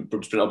 a brilliant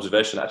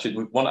observation.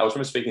 Actually, I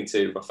was speaking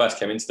to, when I first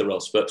came into the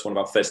role, spoke to one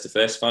of our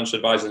face-to-face financial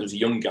advisors, and he was a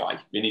young guy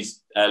in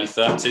his early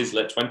 30s,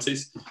 late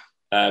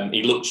 20s.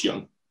 He looked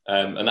young.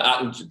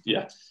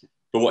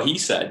 But what he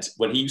said,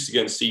 when he used to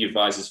go and see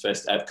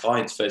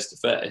clients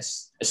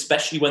face-to-face,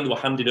 especially when they were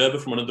handed over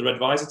from another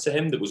advisor to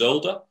him that was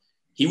older,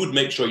 he would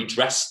make sure he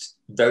dressed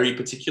very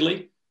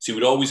particularly. So he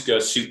would always go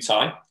suit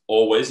tie,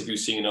 always, if he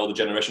was seeing an older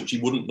generation, which he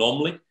wouldn't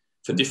normally.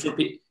 For different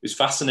people, it was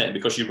fascinating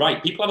because you're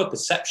right. People have a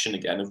perception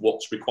again of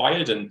what's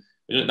required, and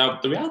now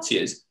the reality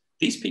is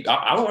these people,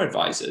 our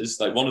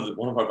advisors, like one of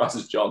our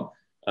advisors, John,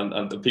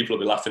 and the people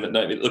will be laughing at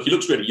me. Look, he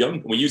looks really young,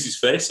 and we use his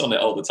face on it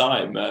all the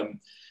time.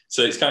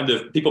 So it's kind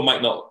of, people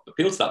might not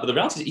appeal to that, but the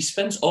reality is he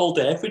spends all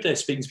day, every day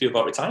speaking to people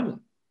about retirement.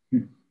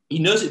 He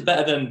knows it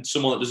better than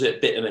someone that does it a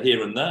bit in a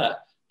here and there.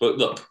 But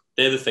look,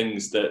 they're the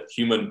things that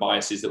human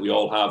biases that we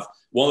all have.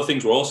 One of the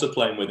things we're also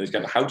playing with is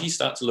kind of how do you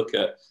start to look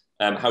at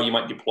how you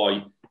might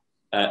deploy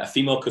a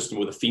female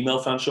customer with a female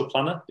financial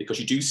planner, because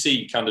you do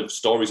see kind of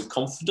stories of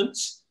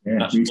confidence.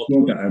 Yeah, we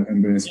explored that, I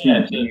remember.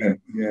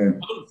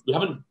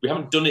 We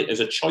haven't done it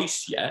as a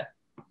choice yet,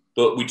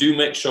 but we do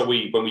make sure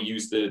when we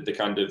use the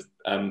kind of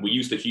we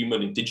use the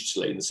human in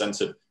digitally in the sense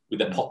of with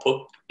their pop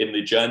up in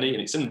the journey,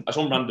 and it's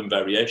on random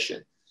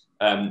variation.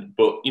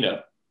 But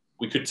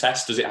we could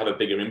test, does it have a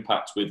bigger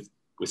impact with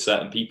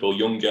certain people,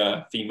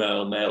 younger,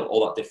 female, male,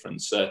 all that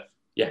difference.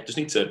 Just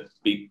need to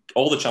be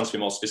all the chance to be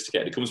more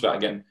sophisticated. It comes back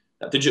again,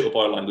 that digital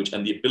body language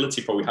and the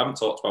ability, probably we haven't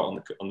talked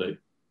about on the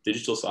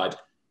digital side.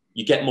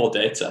 You get more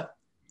data.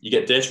 You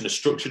get data in a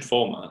structured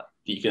format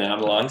that you can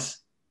analyze,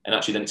 and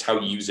actually then it's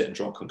how you use it and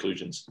draw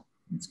conclusions.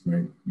 That's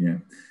great. Yeah.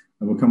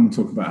 And we'll come and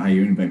talk about how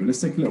you innovate. But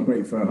let's take a little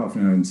break for half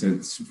an hour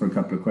for a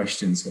couple of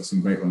questions. Got some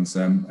great ones.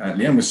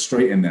 Leanne was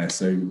straight in there.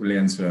 So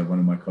Leanne's one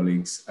of my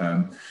colleagues.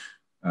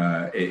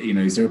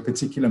 Is there a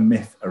particular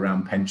myth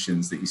around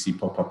pensions that you see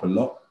pop up a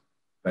lot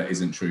that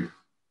isn't true?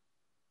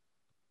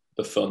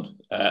 The fun.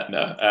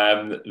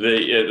 No.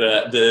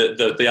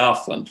 They are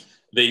fun.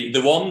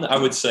 The one I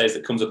would say is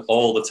that comes up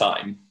all the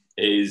time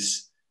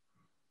is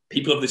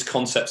people have this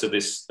concept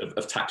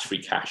of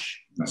tax-free cash.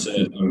 So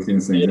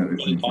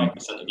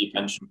 25% of your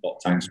pension pot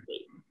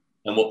tax-free.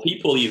 And what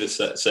people either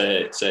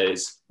say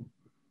is,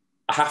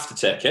 I have to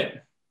take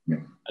it. Yeah.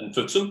 And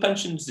for some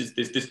pensions,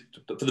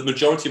 for the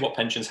majority of what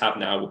pensions have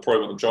now,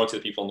 probably the majority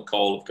of the people on the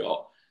call have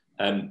got,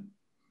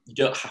 you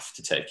don't have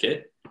to take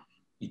it.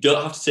 You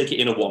don't have to take it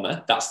in a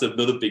wanna. That's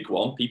another big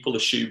one. People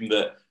assume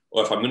that,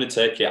 or if I'm going to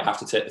take it, I have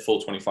to take the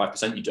full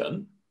 25%. You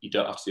don't. You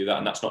don't have to do that.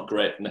 And that's not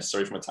great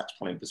necessarily from a tax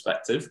planning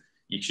perspective.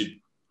 You should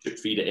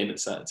feed it in at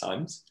certain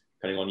times,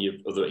 depending on your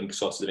other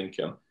sources of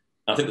income.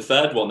 And I think the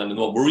third one, and the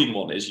more worrying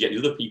one, is you get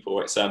the other people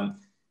where it's the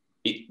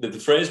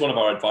phrase one of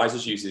our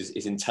advisors uses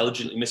is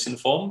intelligently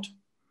misinformed.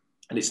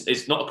 And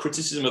it's not a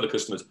criticism of the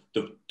customers.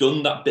 They've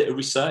done that bit of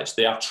research.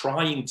 They are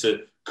trying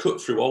to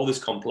cut through all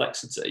this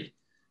complexity.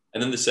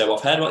 And then they say, well,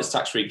 I've heard about this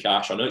tax-free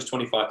cash. I know it's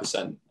 25%.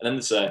 And then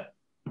they say,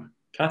 can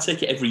I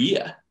take it every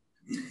year?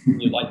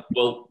 And you're like,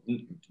 well,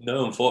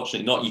 no,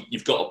 unfortunately not.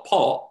 You've got a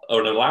pot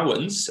or an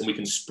allowance and we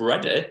can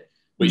spread it.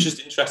 But it's just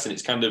interesting.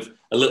 It's kind of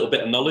a little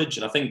bit of knowledge.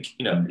 And I think,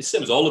 it's the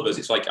same as all of us.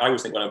 It's like, I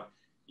always think when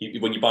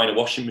you're buying a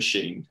washing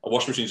machine's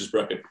just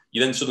broken,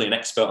 you're then suddenly an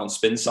expert on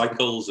spin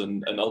cycles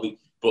and all the,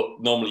 but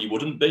normally you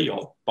wouldn't be,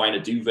 or buying a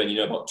duvet and you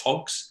know about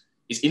togs.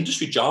 It's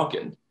industry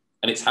jargon.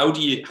 And it's how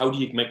do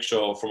you make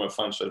sure from a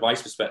financial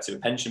advice perspective, a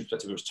pension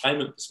perspective, a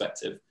retirement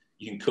perspective,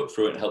 you can cut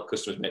through it and help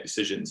customers make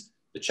decisions.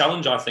 The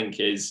challenge, I think,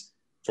 is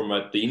from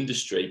the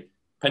industry,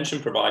 pension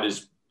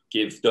providers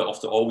don't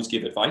often always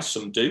give advice,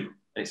 some do.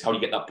 And it's how you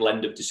get that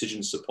blend of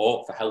decision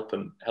support for help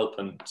and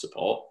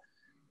support.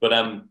 But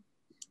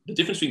the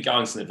difference between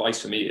guidance and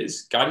advice for me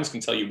is guidance can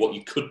tell you what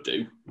you could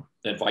do,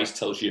 and advice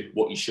tells you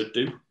what you should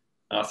do.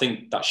 And I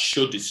think that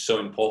should is so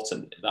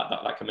important,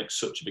 that can make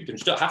such a big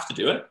difference. You don't have to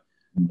do it,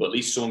 but at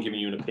least someone giving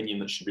you an opinion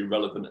that should be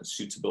relevant and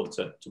suitable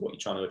to what you're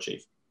trying to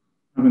achieve.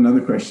 I have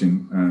another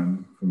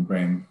question from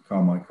Graham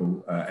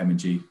Carmichael,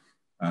 M&G,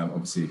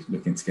 obviously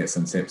looking to get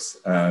some tips.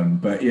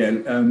 What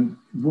do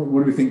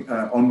we think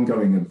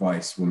ongoing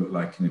advice will look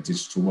like in a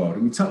digital world?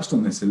 And we touched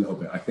on this a little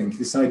bit. I think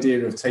this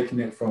idea of taking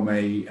it from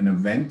an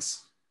event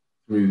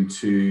through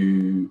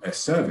to a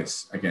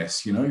service, I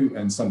guess,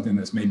 and something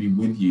that's maybe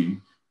with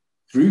you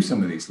through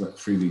some of these,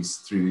 through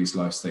these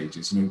life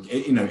stages.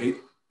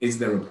 Is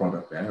there a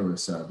product there or a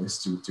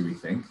service? Do we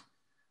think,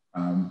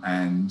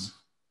 and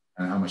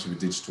how much of a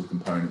digital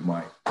component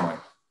might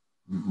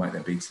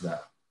there be to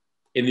that?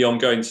 In the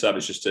ongoing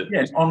service,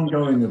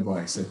 ongoing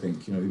advice. I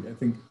think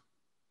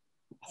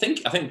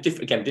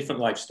different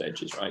life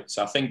stages, right?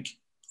 So I think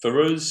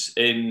for us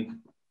in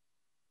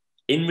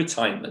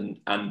retirement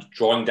and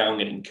drawing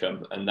down an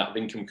income, and that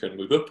income can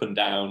move up and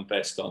down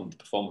based on the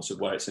performance of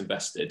where it's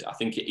invested. I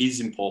think it is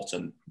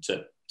important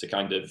to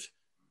kind of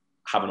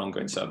have an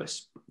ongoing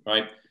service,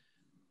 right?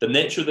 The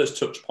nature of those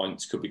touch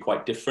points could be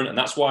quite different. And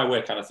that's why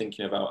we're kind of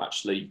thinking about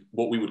actually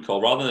what we would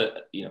call, rather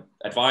than,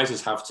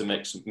 advisors have to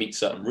meet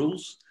certain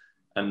rules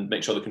and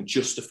make sure they can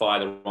justify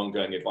their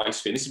ongoing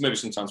advice fee. And this is maybe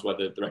sometimes where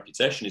the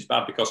reputation is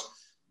bad, because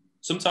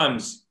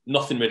sometimes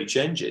nothing really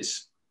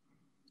changes,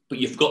 but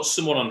you've got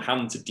someone on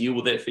hand to deal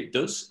with it if it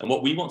does. And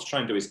what we want to try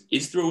and do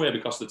is through a way,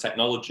 because of the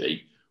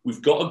technology,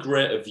 we've got a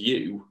greater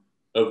view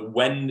of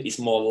when it's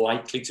more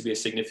likely to be a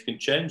significant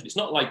change. It's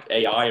not like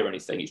AI or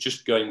anything. It's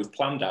just we've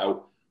planned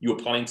out. You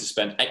were planning to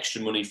spend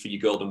extra money for your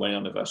golden wedding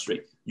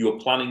anniversary. You were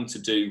planning to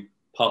do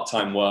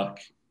part-time work,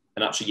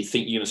 and actually you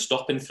think you're going to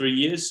stop in 3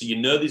 years. So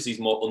there's these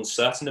more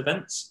uncertain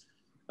events.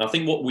 And I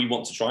think what we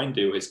want to try and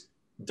do is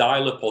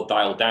dial up or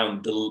dial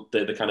down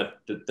the kind of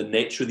the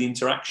nature of the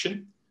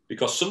interaction,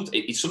 because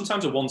it's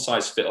sometimes a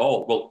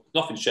one-size-fits-all. Well,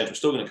 nothing's changed. We're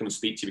still going to come and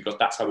speak to you because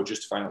that's how we're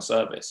justifying our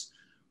service.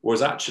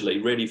 Whereas actually,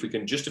 really, if we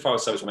can justify our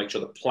service and make sure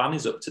the plan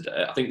is up to date,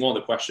 I think one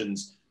of the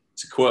questions,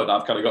 it's a quote that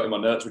I've kind of got in my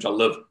notes, which I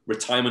love: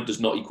 retirement does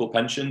not equal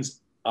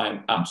pensions. I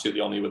am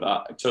absolutely on you with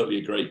that. I totally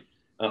agree.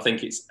 And I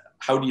think it's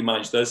how do you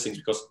manage those things,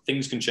 because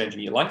things can change in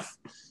your life.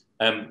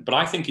 But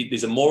I think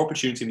there's a more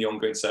opportunity in the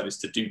ongoing service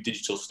to do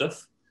digital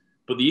stuff.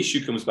 But the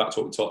issue comes back to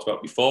what we talked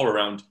about before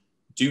around,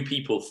 do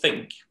people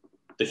think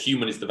the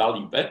human is the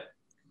value bit?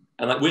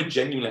 And like we're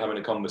genuinely having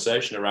a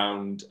conversation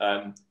around,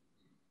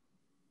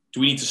 do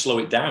we need to slow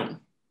it down?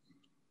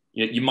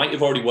 You might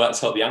have already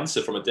worked out the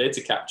answer from a data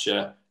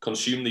capture,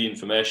 consume the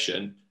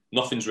information,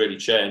 nothing's really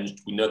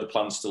changed. We know the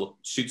plan's still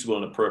suitable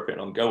and appropriate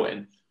and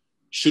ongoing.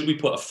 Should we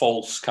put a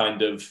false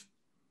kind of,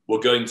 we're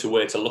going to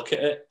wait to look at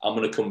it, I'm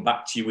going to come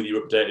back to you with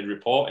your updated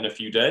report in a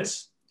few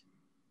days,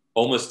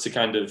 almost to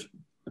kind of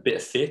a bit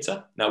of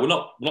theatre. Now, we're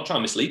not trying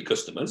to mislead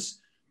customers,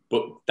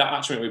 but that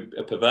actually might be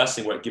a perverse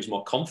thing where it gives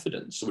more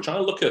confidence. So we're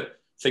trying to look at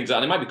things that,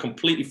 and it might be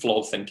completely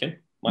flawed thinking,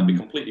 might be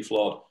completely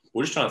flawed,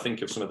 we're just trying to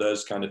think of some of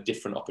those kind of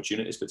different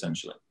opportunities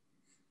potentially.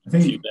 I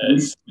think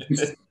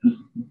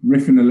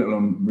riffing a little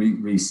on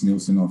Reece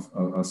Nielsen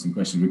asked some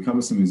questions. We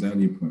covered some of his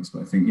earlier points,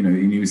 but I think,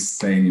 he was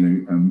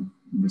saying,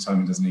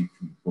 retirement doesn't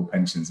equal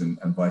pensions and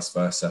vice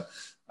versa.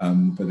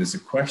 But there's a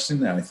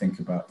question there, I think,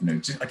 about,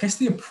 I guess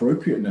the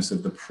appropriateness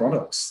of the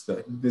products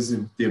that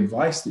the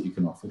advice that you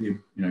can offer,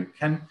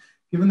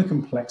 given the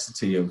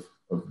complexity of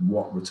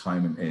what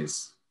retirement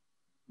is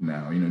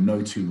now,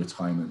 no two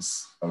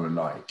retirements are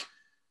alike.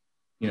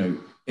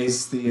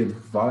 Is the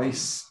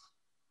advice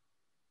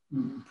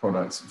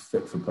product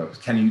fit for purpose?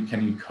 Can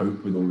you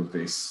cope with all of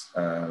this,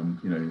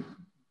 the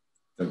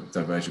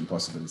divergent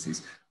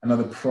possibilities? And are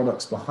the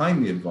products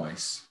behind the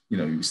advice,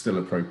 still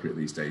appropriate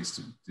these days?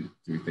 Do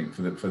we think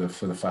for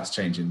the fast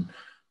changing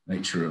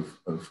nature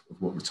of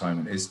what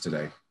retirement is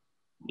today?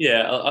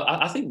 Yeah,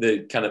 I think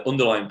the kind of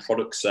underlying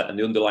product set and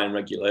the underlying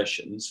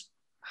regulations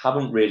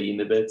haven't really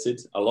innovated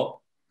a lot.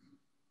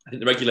 I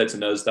think the regulator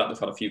knows that. They've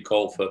had a few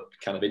calls for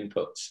kind of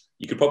inputs.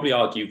 You could probably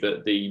argue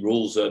that the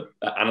rules are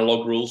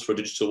analog rules for a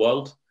digital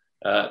world,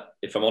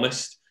 if I'm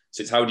honest.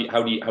 So it's how do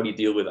you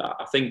deal with that?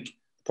 I think the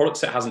product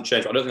set hasn't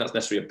changed, but I don't think that's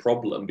necessarily a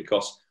problem,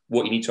 because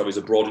what you need to have is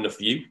a broad enough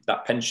view.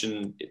 That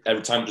pension,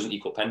 retirement doesn't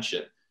equal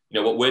pension.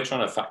 What we're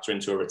trying to factor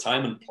into a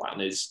retirement plan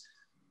is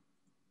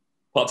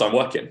part-time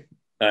working.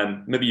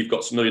 Maybe you've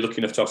got somebody lucky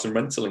enough to have some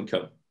rental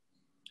income.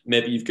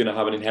 Maybe you're going to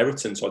have an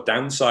inheritance or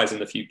downsize in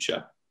the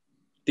future.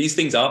 These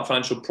things aren't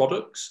financial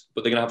products,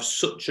 but they're going to have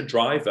such a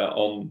driver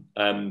on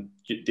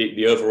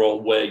the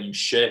overall way you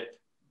shape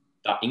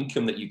that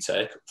income that you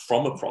take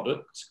from a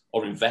product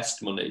or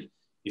invest money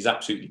is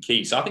absolutely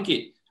key. So I think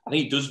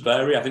it does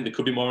vary. I think there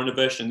could be more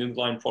innovation in the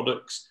underlying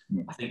products.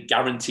 I think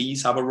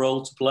guarantees have a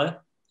role to play,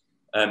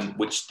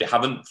 which they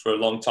haven't for a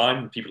long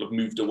time. People have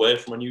moved away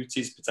from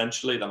annuities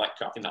potentially.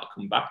 I think that'll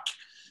come back.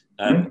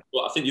 But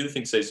I think the other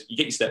thing is you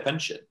get your state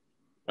pension,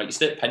 right? Your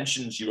state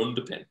pension's your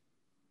underpin.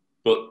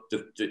 But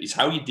it's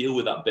how you deal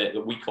with that bit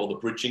that we call the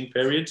bridging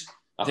period.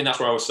 I think that's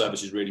where our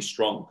service is really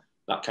strong.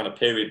 That kind of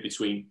period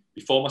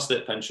before my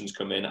state pensions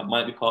come in, I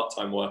might be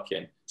part-time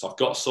working, so I've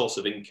got a source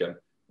of income.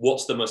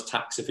 What's the most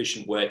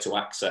tax-efficient way to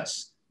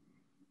access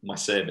my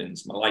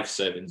savings, my life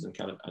savings, and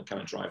kind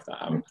of drive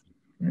that out?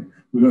 Right.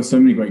 We've got so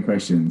many great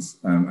questions,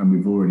 and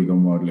we've already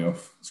gone wildly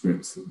off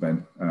scripts,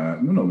 Ben.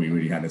 Not we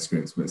really had a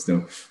script, but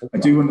still,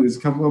 there's a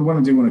couple. One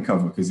I do want to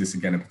cover, because this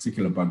again a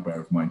particular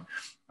bugbear of mine.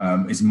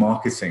 Is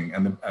marketing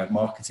and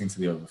marketing to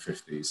the over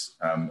 50s,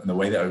 and the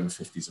way that over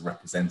 50s are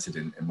represented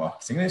in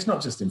marketing. And it's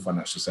not just in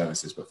financial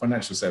services, but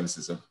financial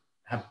services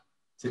have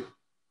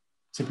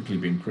typically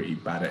been pretty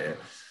bad at it.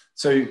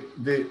 So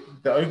the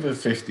over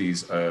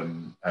 50s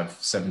have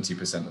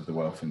 70% of the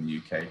wealth in the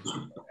UK.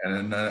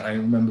 And I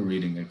remember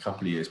reading a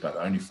couple of years back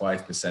that only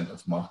 5%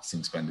 of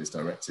marketing spend is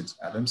directed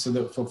at them. So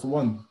that for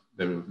one,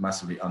 they're a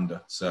massively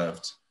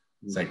underserved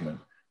segment.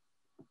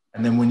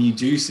 And then when you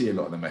do see a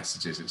lot of the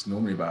messages, it's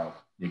normally about,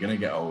 you're going to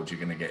get old, you're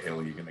going to get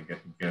ill, you're going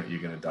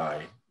to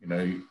die,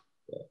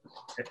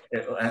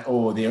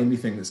 or the only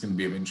thing that's going to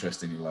be of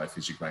interest in your life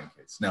is your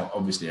grandkids. Now,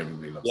 obviously,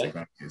 everybody loves their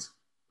grandkids,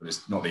 but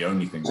it's not the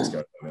only thing that's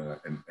going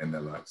on in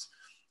their lives.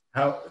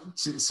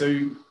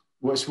 So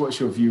what's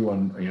your view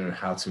on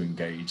how to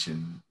engage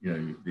in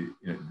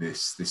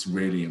this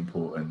really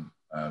important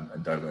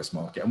and diverse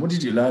market? And what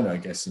did you learn, I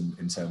guess,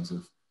 in terms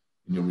of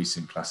in your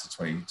recent class of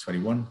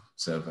 2021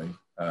 survey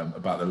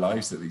about the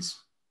lives that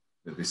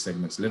this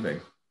segment's living?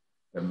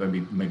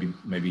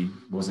 Maybe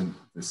wasn't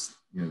this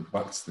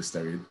bucked the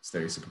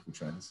stereotypical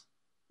trends.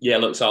 Yeah,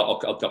 look, so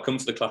I'll come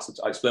to the class.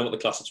 I'll explain what the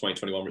class of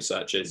 2021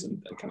 research is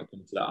and kind of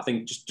come to that. I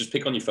think just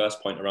pick on your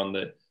first point around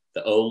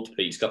the old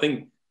piece. I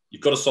think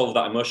you've got to solve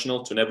that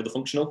emotional to enable the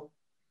functional,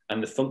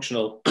 and the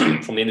functional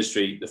from the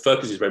industry, the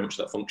focus is very much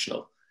that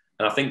functional.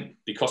 And I think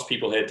because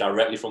people hear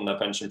directly from their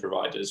pension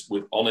providers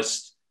with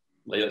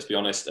let's be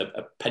honest,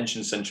 a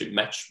pension-centric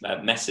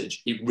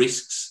message, it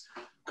risks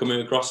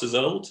coming across as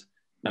old.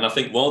 And I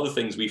think one of the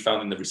things we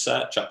found in the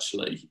research,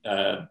 actually,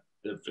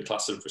 the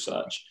class of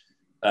research,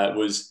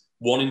 was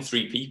 1 in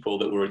 3 people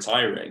that were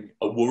retiring.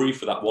 A worry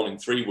for that 1 in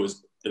 3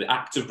 was the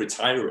act of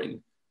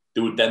retiring, they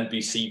would then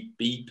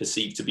be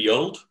perceived to be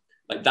old.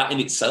 Like that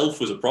in itself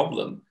was a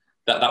problem.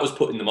 That was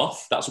putting them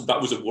off. That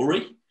was a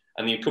worry.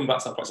 And then you come back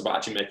to that point about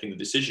actually making the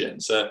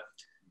decision. So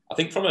I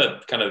think from a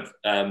kind of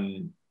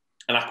an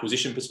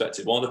acquisition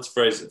perspective, one of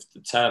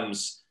the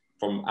terms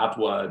from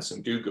AdWords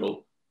and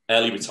Google,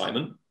 early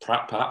retirement,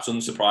 perhaps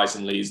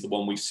unsurprisingly, is the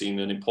one we've seen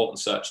an important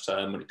search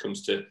term when it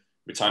comes to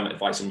retirement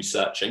advice and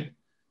researching.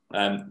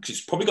 Because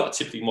it's probably got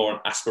typically more an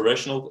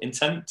aspirational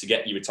intent to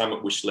get your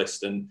retirement wish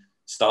list and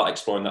start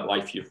exploring that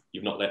life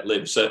you've not yet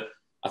lived. So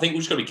I think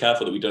we've just got to be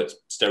careful that we don't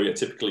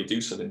stereotypically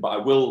do something. But I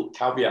will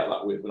caveat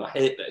that with, and I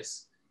hate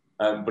this,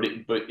 but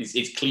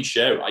it's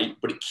cliche, right?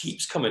 But it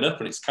keeps coming up,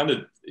 and it's kind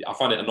of, I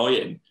find it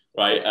annoying,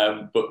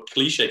 right? But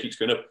cliche keeps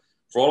coming up.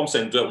 For all I'm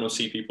saying, don't want to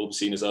see people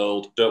seen as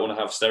old, don't want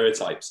to have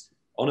stereotypes.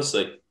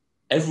 Honestly,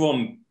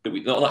 everyone,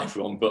 not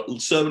everyone,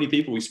 but so many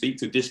people we speak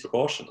to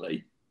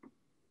disproportionately,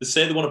 they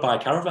say they want to buy a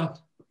caravan.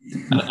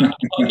 And I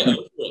can't get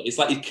over it. It's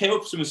like it came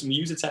up with some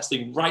user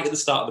testing right at the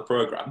start of the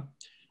program,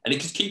 and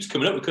it just keeps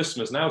coming up with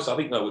customers now. So I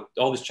think with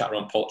all this chat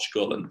around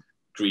Portugal and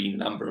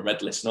green, amber, and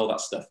red lists and all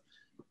that stuff,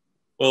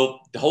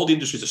 well, the whole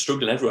industries are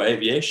struggling everywhere.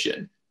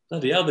 Aviation,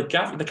 bloody hell, the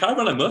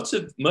caravan and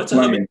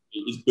motorhome industry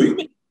is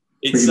booming.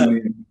 It's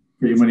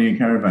put your money in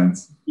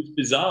caravans. It's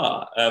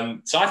bizarre.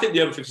 So I think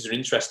the over 50s are an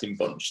interesting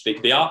bunch.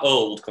 They are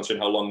old,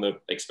 considering how long they're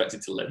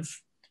expected to live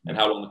and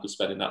how long they could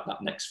spend in that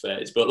next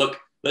phase. But look,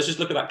 let's just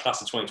look at that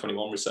class of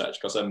 2021 research,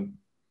 because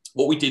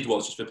what we did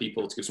was, just for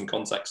people to give some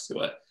context to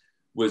it,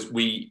 was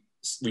we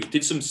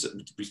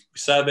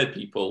surveyed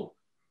people,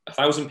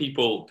 1,000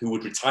 people who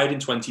would retired in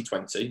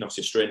 2020, and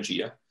obviously a strange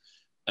year,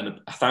 and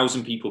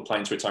 1,000 people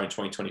planning to retire in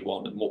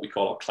 2021, and what we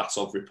call our class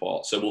of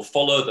report. So we'll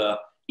follow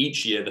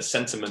each year the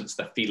sentiments,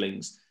 their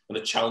feelings, and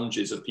the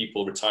challenges of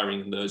people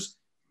retiring in those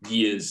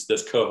years,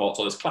 those cohorts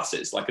or those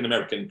classes, like an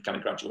American kind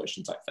of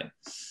graduation type thing.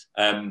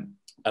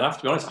 And I have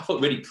to be honest, I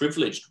felt really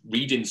privileged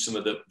reading some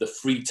of the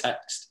free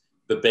text,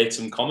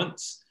 verbatim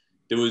comments.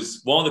 There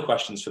was one of the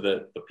questions for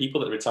the people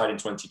that retired in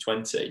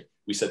 2020.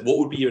 We said, what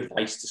would be your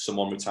advice to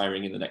someone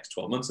retiring in the next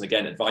 12 months? And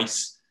again,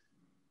 advice,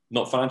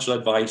 not financial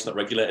advice, not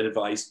regulated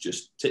advice,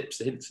 just tips,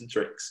 hints and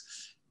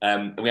tricks.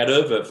 And we had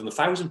over, from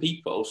 1,000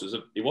 people, so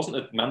it wasn't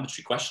a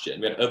mandatory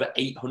question, we had over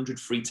 800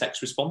 free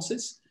text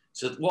responses.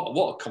 So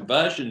what a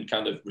conversion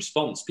kind of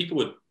response. People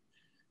were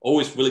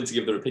always willing to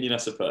give their opinion, I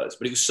suppose,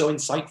 but it was so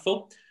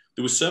insightful.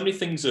 There were so many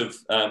things of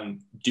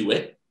do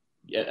it,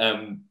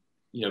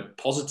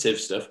 positive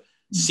stuff,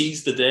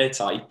 seize the day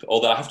type,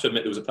 although I have to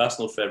admit there was a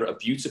personal favourite, a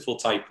beautiful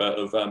type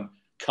of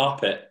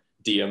carpet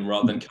diem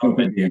rather than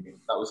carpet.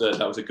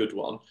 That was a good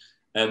one.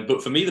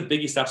 But for me, the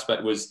biggest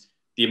aspect was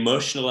the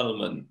emotional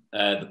element,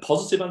 the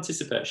positive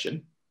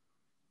anticipation,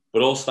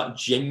 but also that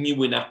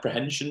genuine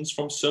apprehensions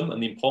from some,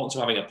 and the importance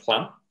of having a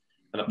plan,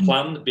 and a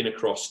plan being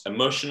across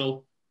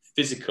emotional,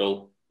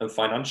 physical, and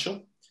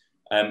financial.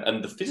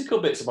 And the physical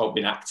bit's about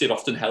being active,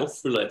 often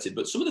health related,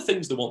 but some of the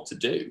things they want to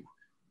do,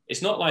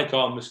 it's not like,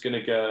 I'm just going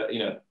to go,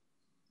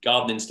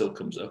 gardening still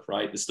comes up,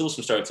 right? There's still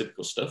some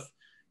stereotypical stuff,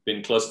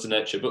 being closer to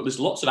nature, but there's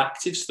lots of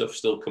active stuff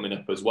still coming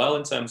up as well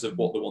in terms of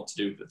what they want to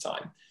do at the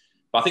time.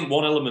 But I think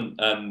one element,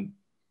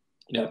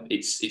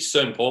 it's so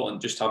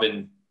important just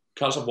having,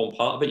 can't just have one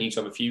part of it, you need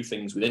to have a few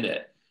things within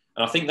it.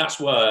 And I think that's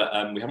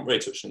where, we haven't really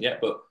touched on it yet,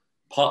 but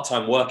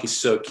part-time work is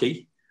so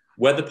key.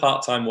 Whether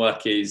part-time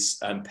work is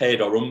paid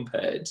or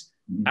unpaid,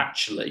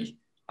 actually,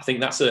 I think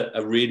that's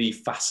a really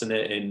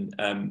fascinating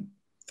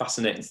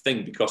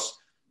thing, because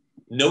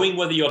knowing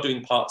whether you're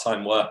doing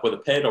part-time work, whether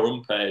paid or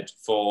unpaid,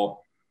 for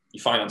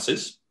your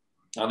finances,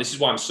 and this is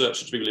why I'm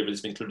such a big believer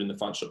it's been included in the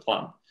financial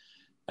plan.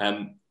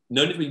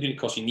 Knowing if you're doing it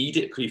because you need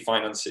it for your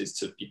finances,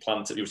 to your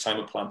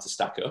retirement plan to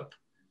stack up.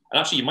 And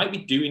actually, you might be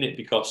doing it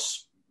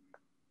because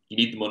you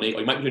need the money, or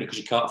you might be doing it because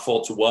you can't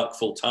afford to work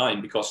full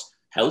time because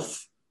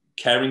health,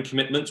 caring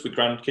commitments with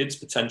grandkids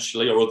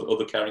potentially, or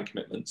other caring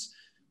commitments.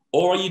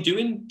 Or are you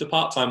doing the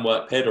part-time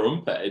work, paid or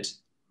unpaid,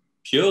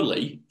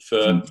 purely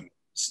for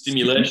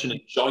stimulation,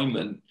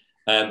 enjoyment,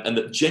 and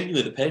that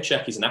genuinely the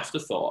paycheck is an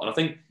afterthought? And I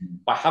think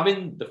by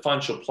having the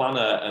financial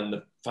planner and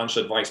the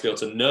financial advice be able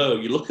to know,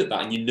 you look at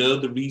that and you know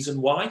the reason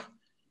why.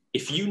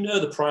 If you know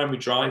the primary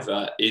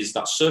driver is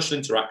that social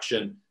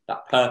interaction,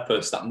 that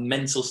purpose, that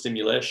mental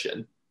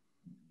stimulation,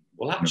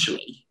 well,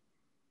 actually,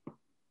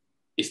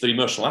 it's the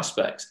emotional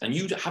aspects. And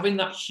you having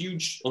that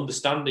huge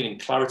understanding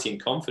and clarity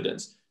and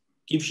confidence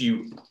gives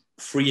you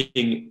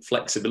freeing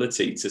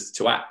flexibility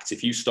to act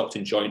if you stopped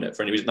enjoying it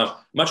for any reason. Now,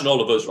 imagine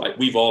all of us, right?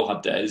 We've all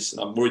had days,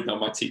 and I'm worried now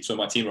some of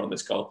my team are on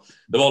this call.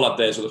 They've all had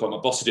days where they've had my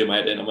boss to do my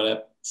head in, I'm going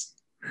to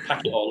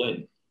pack it all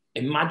in.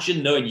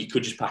 Imagine knowing you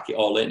could just pack it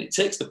all in. It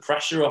takes the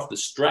pressure off, the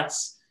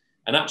stress,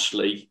 and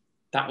actually,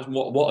 that was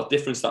what a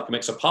difference that can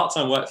make. So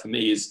part-time work for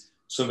me is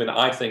something that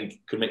I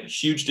think could make a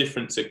huge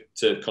difference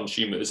to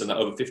consumers and that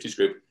over 50s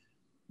group.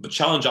 The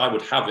challenge I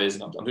would have is,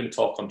 and I'm doing a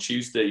talk on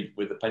Tuesday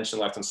with the Pension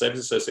and Lifetime Savings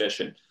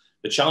Association,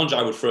 the challenge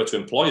I would throw to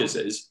employers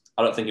is,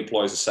 I don't think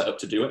employers are set up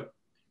to do it.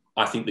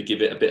 I think they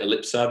give it a bit of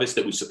lip service,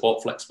 that we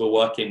support flexible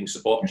working, we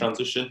support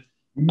transition.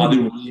 Maybe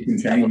we can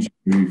change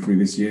through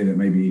this year, that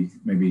maybe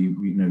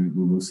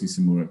we'll see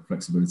some more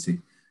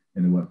flexibility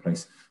in the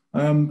workplace.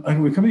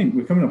 We're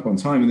coming up on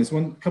time, and there's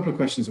couple of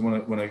questions I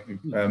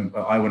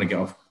want to get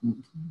off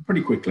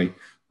pretty quickly,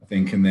 I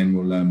think, and then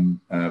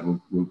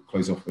we'll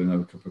close off with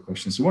another couple of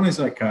questions. So one is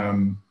like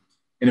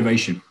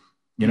innovation.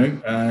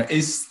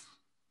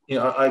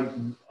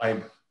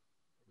 I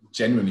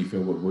genuinely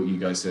feel what you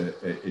guys are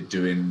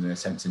doing and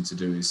attempting to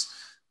do is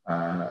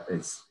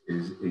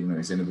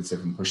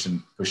innovative and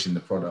pushing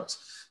the product.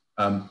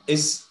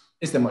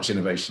 Is there much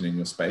innovation in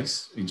your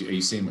space? Are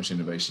you seeing much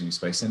innovation in your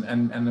space?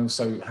 And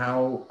also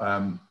how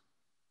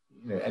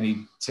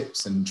any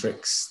tips and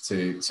tricks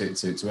to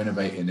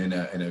innovate in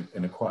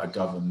a quite a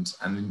governed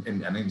and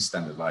in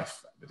Standard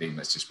Life Aberdeen,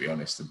 let's just be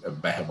honest, a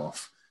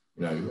behemoth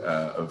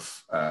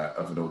of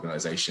an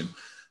organisation.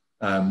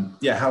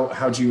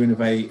 How do you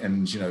innovate,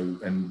 and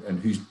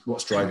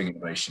what's driving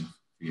innovation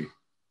for you?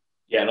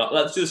 Yeah,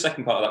 let's do the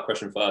second part of that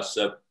question first.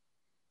 So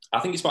I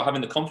think it's about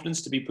having the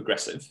confidence to be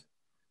progressive,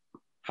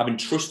 having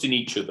trust in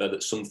each other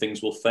that some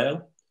things will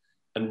fail,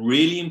 and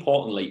really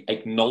importantly,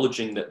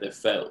 acknowledging that they've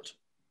failed.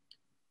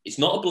 It's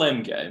not a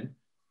blame game,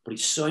 but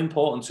it's so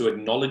important to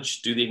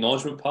do the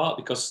acknowledgement part,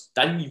 because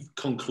then you've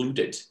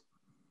concluded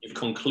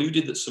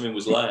that something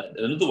was learned.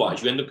 And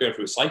otherwise, you end up going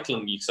through a cycle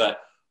and you say,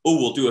 oh,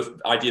 we'll do an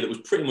idea that was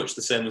pretty much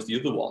the same as the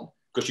other one,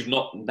 because you've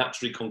not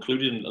naturally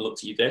concluded and looked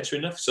at your data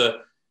enough. So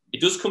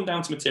it does come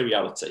down to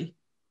materiality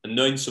and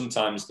knowing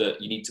sometimes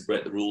that you need to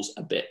break the rules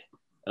a bit.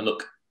 And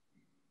look,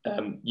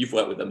 you've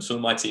worked with them. Some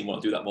of my team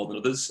want to do that more than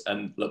others.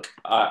 And look,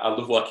 I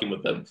love working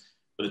with them.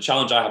 But the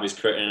challenge I have is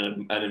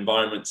creating an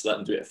environment to let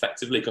them do it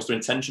effectively, because their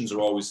intentions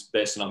are always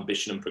based on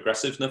ambition and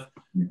progressiveness.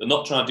 They're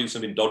not trying to do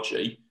something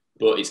dodgy,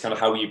 but it's kind of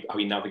how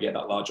you navigate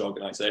that large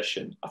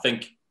organization. I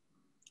think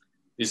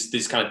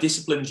there's kind of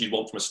disciplines you'd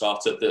want from a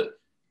startup that,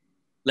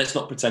 let's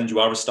not pretend you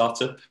are a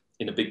startup.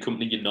 In a big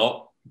company, you're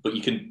not, but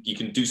you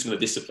can do some of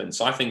the disciplines.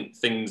 So I think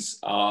things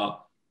are,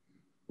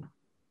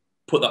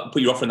 put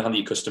your offer in the hand of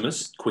your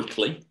customers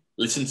quickly,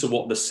 listen to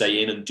what they're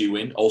saying and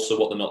doing, also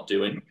what they're not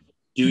doing.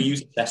 Do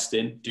user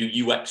testing, do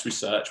UX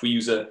research. We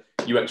use a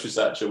UX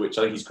researcher, which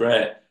I think is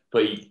great,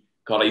 but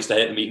God, I used to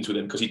hate the meetings with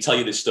him, because he'd tell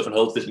you this stuff and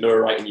holds this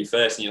mirror right in your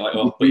face, and you're like,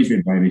 oh,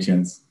 David, by any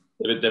chance?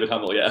 David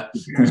Hamill, yeah.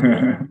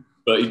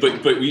 but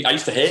I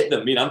used to hate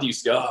them. Me and Andy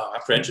used to go, oh,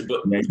 apprehension,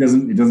 but yeah, it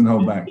doesn't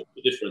hold back.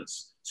 The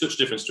difference, such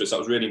difference to us. That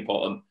was really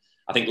important.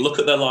 I think look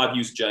at their live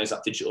user journeys,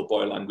 that digital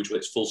boy language, whether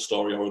it's full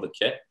story or other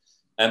kit.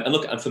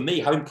 And for me,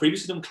 having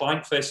previously done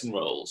client-facing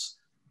roles,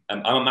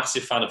 I'm a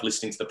massive fan of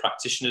listening to the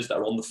practitioners that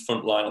are on the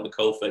front line, on the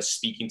coalface,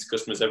 speaking to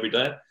customers every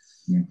day.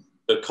 Yeah.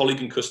 The colleague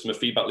and customer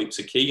feedback loops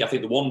are key. I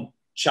think the one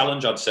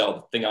challenge I'd say, or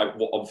the thing I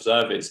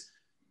observe is,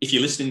 if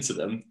you're listening to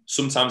them,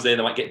 sometimes they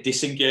might get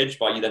disengaged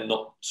by you then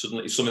not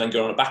suddenly, something then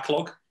going on a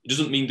backlog. It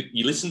doesn't mean that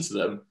you listen to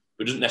them,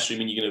 but it doesn't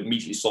necessarily mean you're going to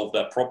immediately solve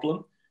their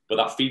problem. But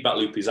that feedback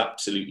loop is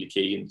absolutely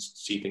key, and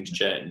see things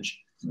change.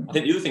 Yeah. I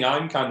think the other thing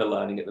I'm kind of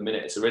learning at the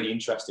minute, it's a really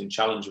interesting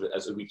challenge of it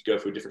as we go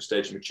through a different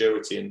stage of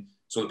maturity, and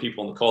some of the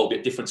people on the call will be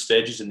at different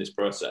stages in this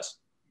process.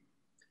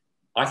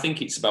 I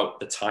think it's about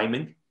the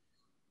timing.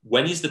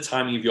 When is the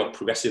timing of your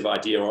progressive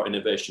idea or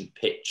innovation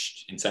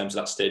pitched in terms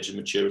of that stage of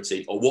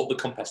maturity, or what the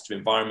competitive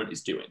environment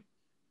is doing?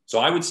 So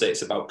I would say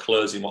it's about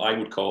closing what I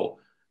would call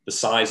the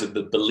size of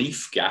the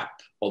belief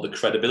gap or the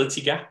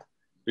credibility gap,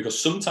 because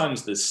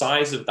sometimes the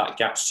size of that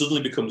gap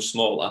suddenly becomes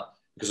smaller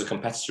because a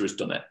competitor has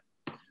done it,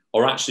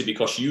 or actually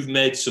because you've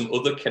made some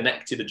other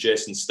connected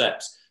adjacent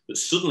steps that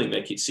suddenly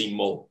make it seem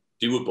more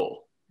doable.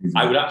 Mm-hmm.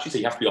 I would actually say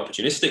you have to be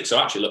opportunistic. So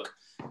actually, look,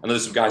 I know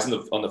there's some guys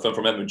on the phone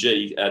from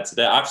M&G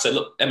today. I've said,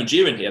 look,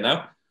 M&G are in here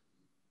now.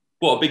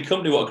 What a big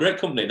company, what a great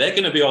company. They're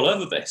going to be all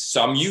over this.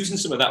 So I'm using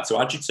some of that to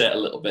agitate a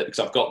little bit, because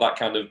I've got that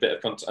kind of bit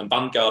of content. And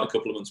Vanguard a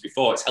couple of months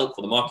before, it's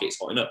helpful. The market's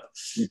hotting up.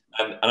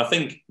 And I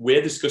think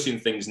we're discussing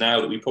things now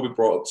that we probably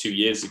brought up 2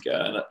 years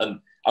ago. And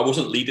I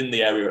wasn't leading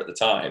the area at the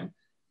time.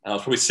 And I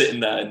was probably sitting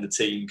there in the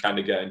team kind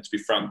of going, to be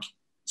frank,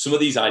 some of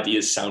these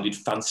ideas sounded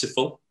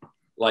fanciful.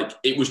 Like,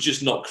 it was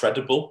just not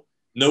credible.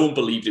 No one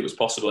believed it was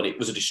possible, and it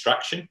was a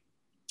distraction.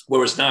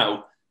 Whereas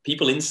now,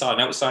 people inside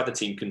and outside the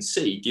team can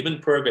see, given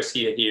progress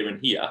here, here, and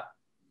here,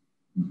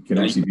 can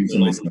actually do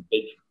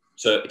something.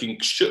 So if you can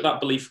shut that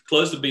belief,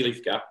 close the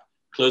belief gap,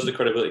 close the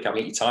credibility gap,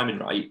 get your timing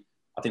right,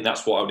 I think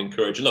that's what I would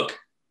encourage. And look,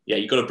 yeah,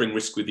 you've got to bring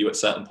risk with you at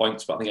certain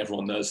points, but I think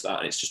everyone knows that.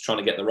 And it's just trying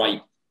to get the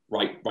right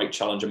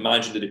challenge and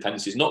managing the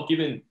dependencies, not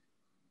giving,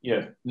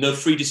 no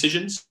free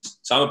decisions.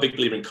 So I'm a big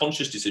believer in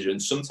conscious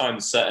decisions.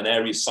 Sometimes certain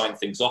areas sign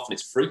things off and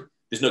it's free.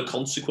 There's no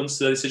consequence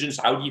to the decisions.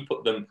 How do you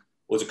put them,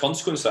 well, as a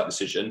consequence of that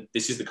decision,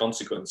 this is the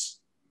consequence.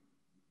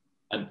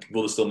 And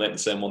will they still make the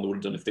same one they would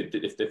have done if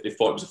they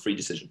thought it was a free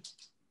decision?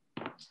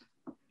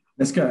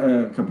 Let's get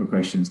a couple of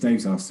questions.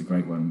 Dave's asked a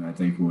great one,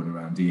 Dave Ward,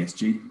 around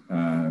ESG,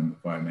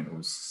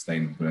 environmental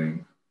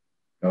sustainable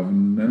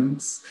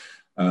governance,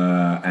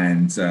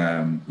 putting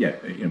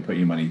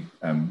your money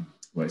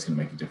where it's going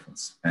to make a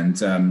difference.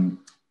 And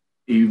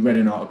you read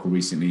an article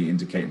recently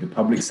indicating the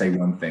public say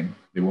one thing,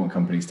 they want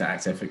companies to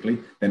act ethically,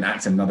 then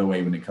act another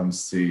way when it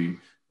comes to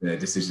the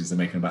decisions they're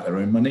making about their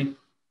own money.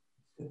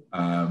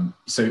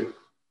 So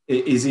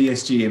is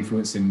ESG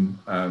influencing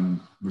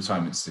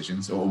retirement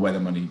decisions, or where the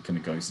money kind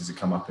of goes? Does it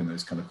come up in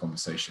those kind of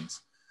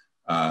conversations?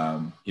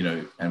 And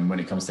when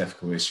it comes to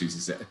ethical issues,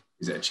 is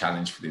it a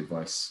challenge for the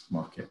advice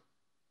market?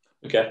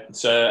 Okay,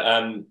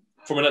 so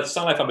from a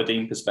Standard Life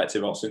Aberdeen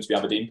perspective, or soon to be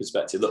Aberdeen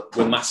perspective, look,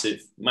 we're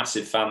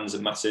massive fans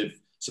and massive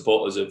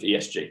supporters of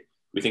ESG.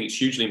 We think it's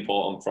hugely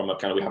important from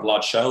we have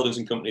large shareholders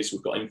in companies,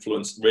 we've got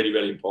influence, really,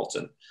 really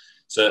important.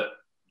 So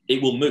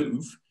it will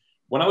move.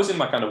 When I was in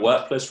my kind of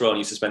workplace role, I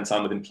used to spend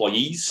time with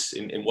employees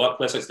in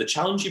workplaces. The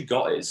challenge you've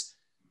got is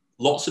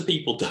lots of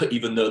people don't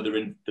even know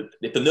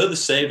if they know they're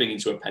saving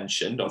into a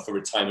pension or for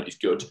retirement is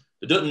good,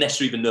 they don't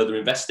necessarily even know they're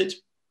invested,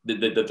 the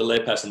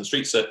layperson on the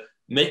street. So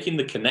making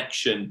the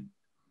connection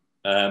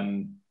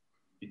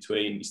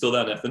between, you still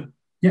there, Nathan?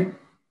 Yeah.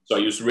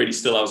 Sorry, you was really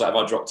still, I was like,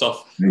 have I dropped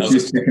off? I was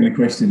just checking the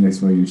question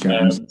list while you were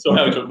chatting. So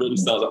I got really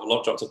still, I was like,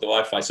 I've dropped off the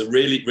Wi-Fi. So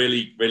really,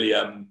 really, really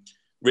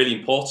really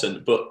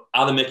important, but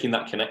are they making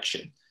that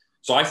connection?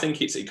 So I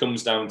think it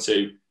comes down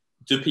to,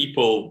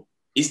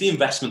 is the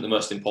investment the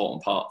most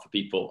important part for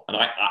people? And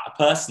I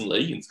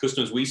personally, and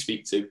customers we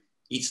speak to,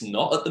 it's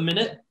not at the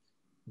minute.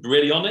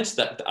 Really honest,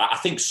 that I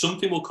think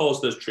something will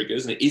cause those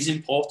triggers, and it is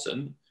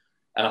important.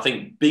 And I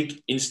think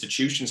big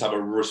institutions have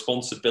a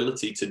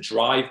responsibility to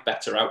drive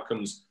better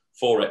outcomes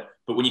for it.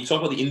 But when you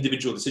talk about the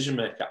individual decision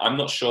maker, I'm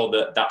not sure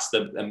that that's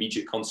the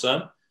immediate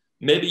concern.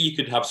 Maybe you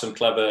could have some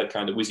clever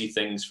kind of whizzy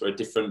things for a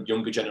different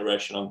younger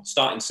generation on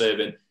starting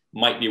saving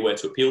might be a way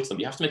to appeal to them.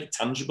 You have to make it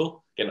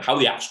tangible. Again, how are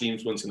they actually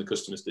influencing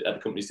the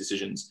company's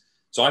decisions?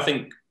 So I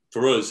think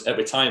for us at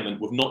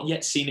retirement, we've not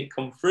yet seen it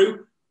come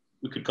through.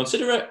 We could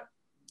consider it.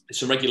 There's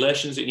some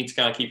regulations that you need to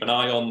kind of keep an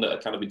eye on that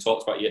are kind of been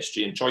talked about,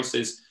 ESG and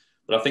choices.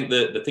 But I think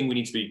the thing we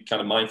need to be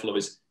kind of mindful of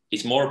is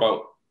it's more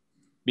about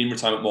being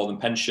retirement more than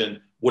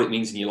pension, what it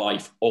means in your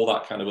life, all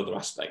that kind of other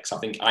aspects. I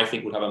think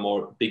would have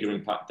a bigger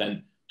impact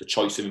than the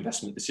choice of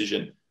investment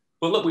decision.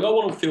 But look, we all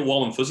want to feel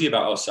warm and fuzzy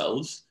about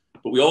ourselves,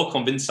 but we all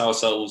convince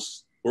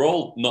ourselves we're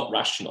all not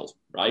rational,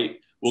 right?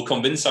 We'll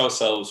convince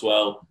ourselves,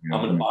 well,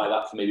 I'm going to buy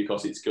that for me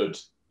because it's good,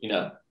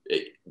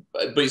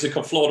 but it's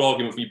a flawed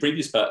argument from your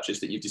previous purchase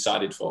that you've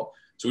decided for.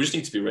 So we just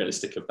need to be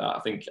realistic of that. I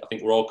think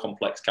we're all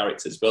complex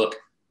characters, but look,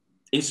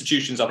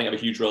 institutions I think have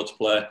a huge role to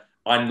play.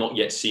 I'm not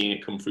yet seeing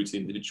it come through to the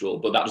individual,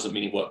 but that doesn't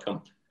mean it won't come.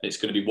 And it's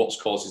going to be what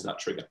causes that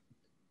trigger.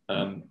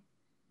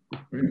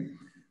 Brilliant.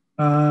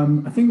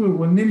 I think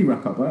we'll nearly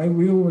wrap up.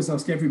 We always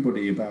ask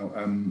everybody about,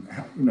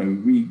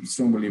 we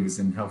strong believers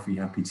in healthy,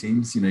 happy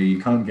teams.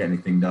 You can't get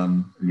anything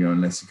done,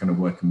 unless you're kind of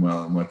working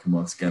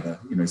well together.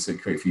 So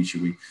at Create Future,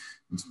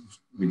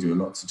 we do a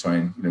lot to try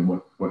and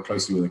work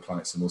closely with the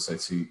clients and also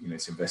to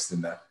invest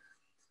in that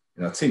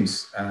in our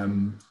teams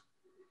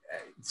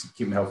to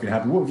keep them healthy and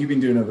happy. What have you been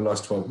doing over the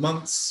last 12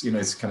 months? To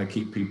kind of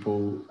keep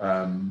people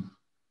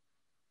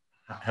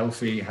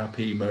healthy,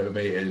 happy,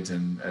 motivated,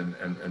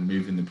 and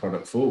moving the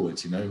product forward,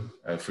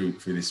 through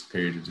this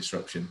period of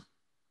disruption.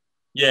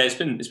 Yeah, it's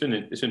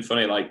been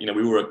funny. Like,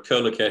 we were a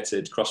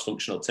co-located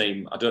cross-functional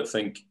team. I don't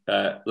think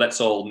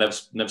let's all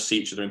never see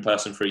each other in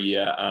person for a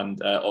year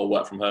and all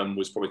work from home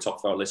was probably top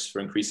of our list for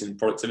increasing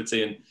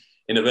productivity and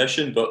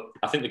innovation. But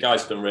I think the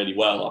guys have done really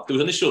well. There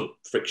was initial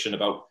friction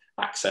about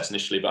access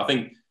initially, but I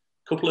think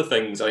a couple of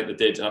things I think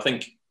they did. And I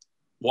think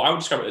what I would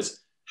describe it as,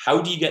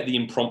 how do you get the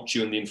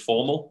impromptu and the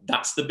informal?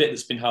 That's the bit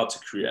that's been hard to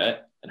create.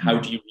 And how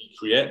do you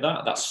recreate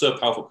that? That's so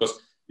powerful because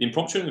the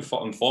impromptu and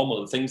informal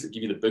are the things that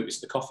give you the boost.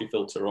 It's the coffee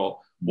filter or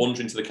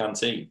wandering to the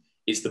canteen.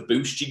 It's the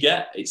boost you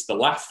get. It's the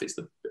laugh. It's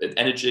the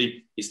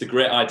energy. It's the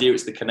great idea.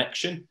 It's the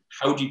connection.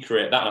 How do you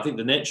create that? And I think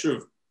the nature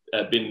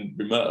of being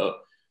remote,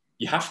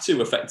 you have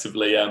to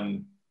effectively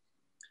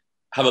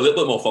have a little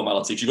bit more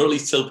formality because you've got to at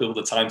least tell people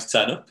the time to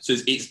turn up. So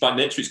it's by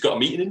nature, it's got a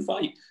meeting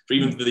invite for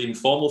even for the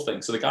informal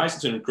thing. So the guys are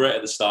doing great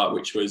at the start,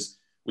 which was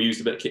we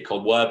used a bit of kit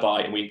called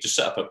Whereby, and we just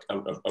set up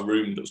a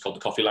room that was called the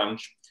Coffee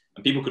Lounge.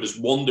 And people could just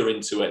wander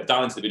into it,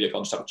 dial into the video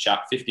call, just have a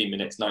chat, 15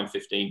 minutes,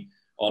 9:15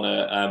 on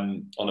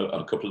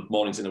a couple of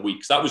mornings in a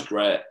week. So that was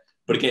great.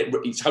 But again,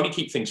 it's how do you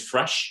keep things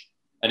fresh?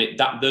 And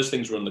those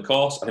things were on the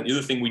course. I think the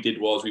other thing we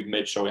did was we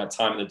made sure we had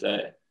time in the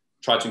day,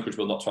 tried to encourage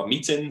people not to have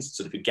meetings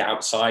so they could get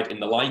outside in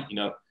the light.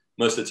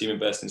 Most of the team are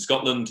based in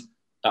Scotland.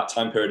 That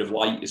time period of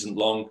light isn't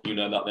long.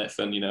 That,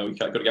 Nathan. You've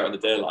got to get out in the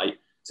daylight.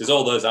 So there's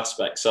all those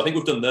aspects. So I think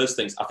we've done those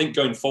things. I think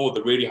going forward,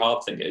 the really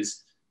hard thing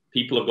is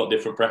people have got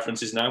different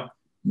preferences now.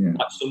 Yeah.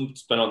 Like some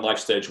spend on life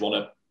stage want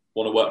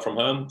to work from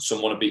home.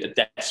 Some want to be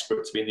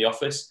desperate to be in the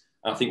office.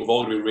 And I think we've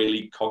all got to be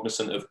really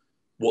cognizant of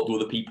what do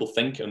other people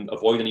think and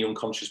avoid any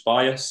unconscious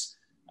bias.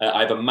 I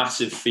have a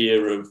massive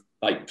fear of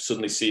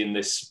suddenly seeing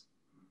this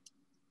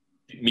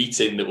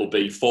meeting that will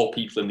be 4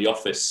 people in the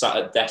office sat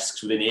at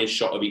desks within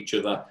earshot of each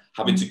other,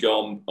 having to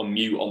go on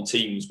mute on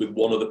Teams with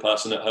one other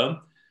person at home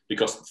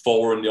because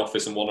 4 are in the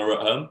office and 1 are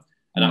at home.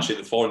 And actually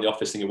the 4 in the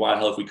office thinking, why the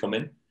hell have we come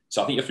in?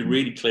 So I think you have to be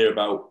really clear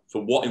about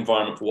for what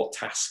environment, for what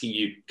task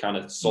you kind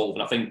of solve.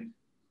 And I think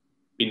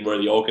being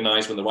really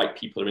organised when the right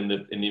people are in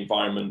the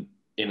environment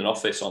in an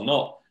office or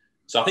not.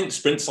 So I think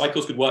sprint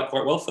cycles could work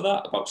quite well for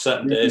that, about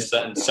certain days,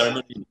 certain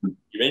ceremonies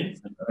you're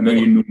in. I know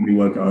you normally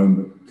work at home,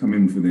 but come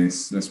in for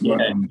this. Let's work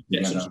on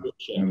it together.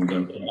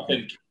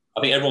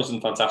 I think everyone's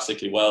done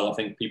fantastically well. I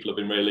think people have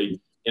been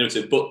really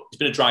innovative, but it's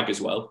been a drag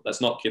as well.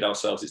 Let's not kid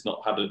ourselves. It's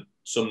not had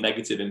some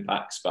negative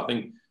impacts, but I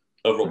think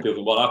overall people have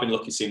done well. I've been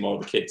lucky seeing more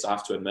of the kids, I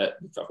have to admit.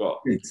 I've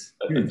got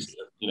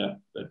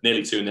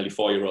nearly 2 and nearly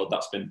 4-year-old.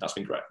 That's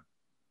been great.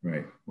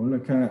 Right. Well,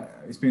 look,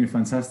 it's been a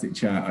fantastic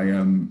chat.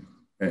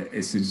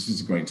 It's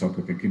just a great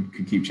topic. I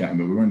could keep chatting,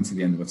 but we're running to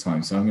the end of our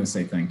time. So I'm going to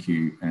say thank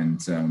you,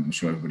 and I'm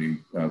sure everybody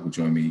will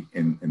join me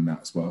in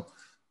that as well.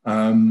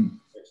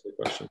 Thanks for the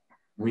question.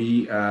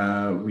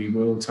 We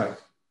will type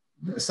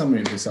a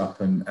summary of this up,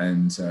 and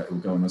it will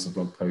go on as a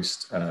blog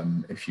post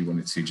if you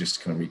wanted to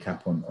just kind of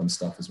recap on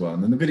stuff as well.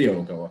 And then the video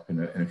will go up in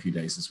a few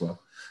days as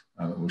well.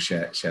 We'll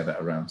share that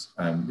around.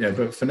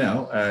 But for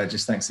now,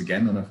 just thanks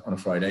again on a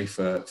Friday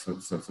for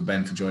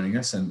Ben for joining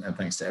us, and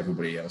thanks to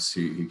everybody else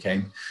who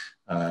came.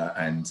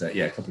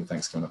 Yeah, a couple of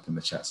thanks coming up in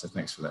the chat. So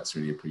thanks for that. It's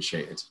really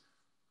appreciated.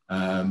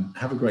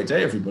 Have a great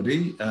day,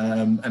 everybody.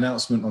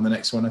 Announcement on the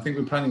next one. I think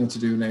we're planning on to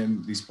do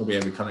these probably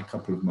every kind of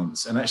couple of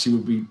months. And actually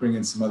we'll be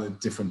bringing some other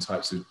different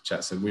types of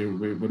chats. So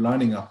we're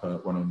lining up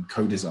one on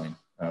co-design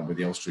with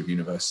the Ulster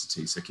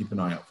University. So keep an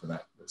eye out for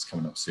that. That's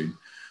coming up soon.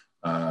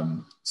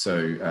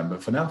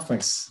 But for now,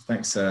 thanks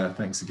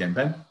again,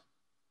 Ben.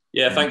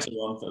 Yeah, thanks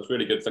everyone. That was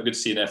really good. Good to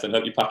see you, Nathan.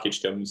 Hope your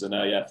package comes. And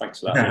yeah, thanks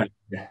for that.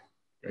 Yeah,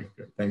 great.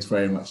 Thanks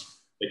very much.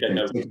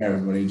 Take care,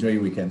 everybody. Enjoy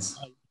your weekends.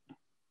 Bye.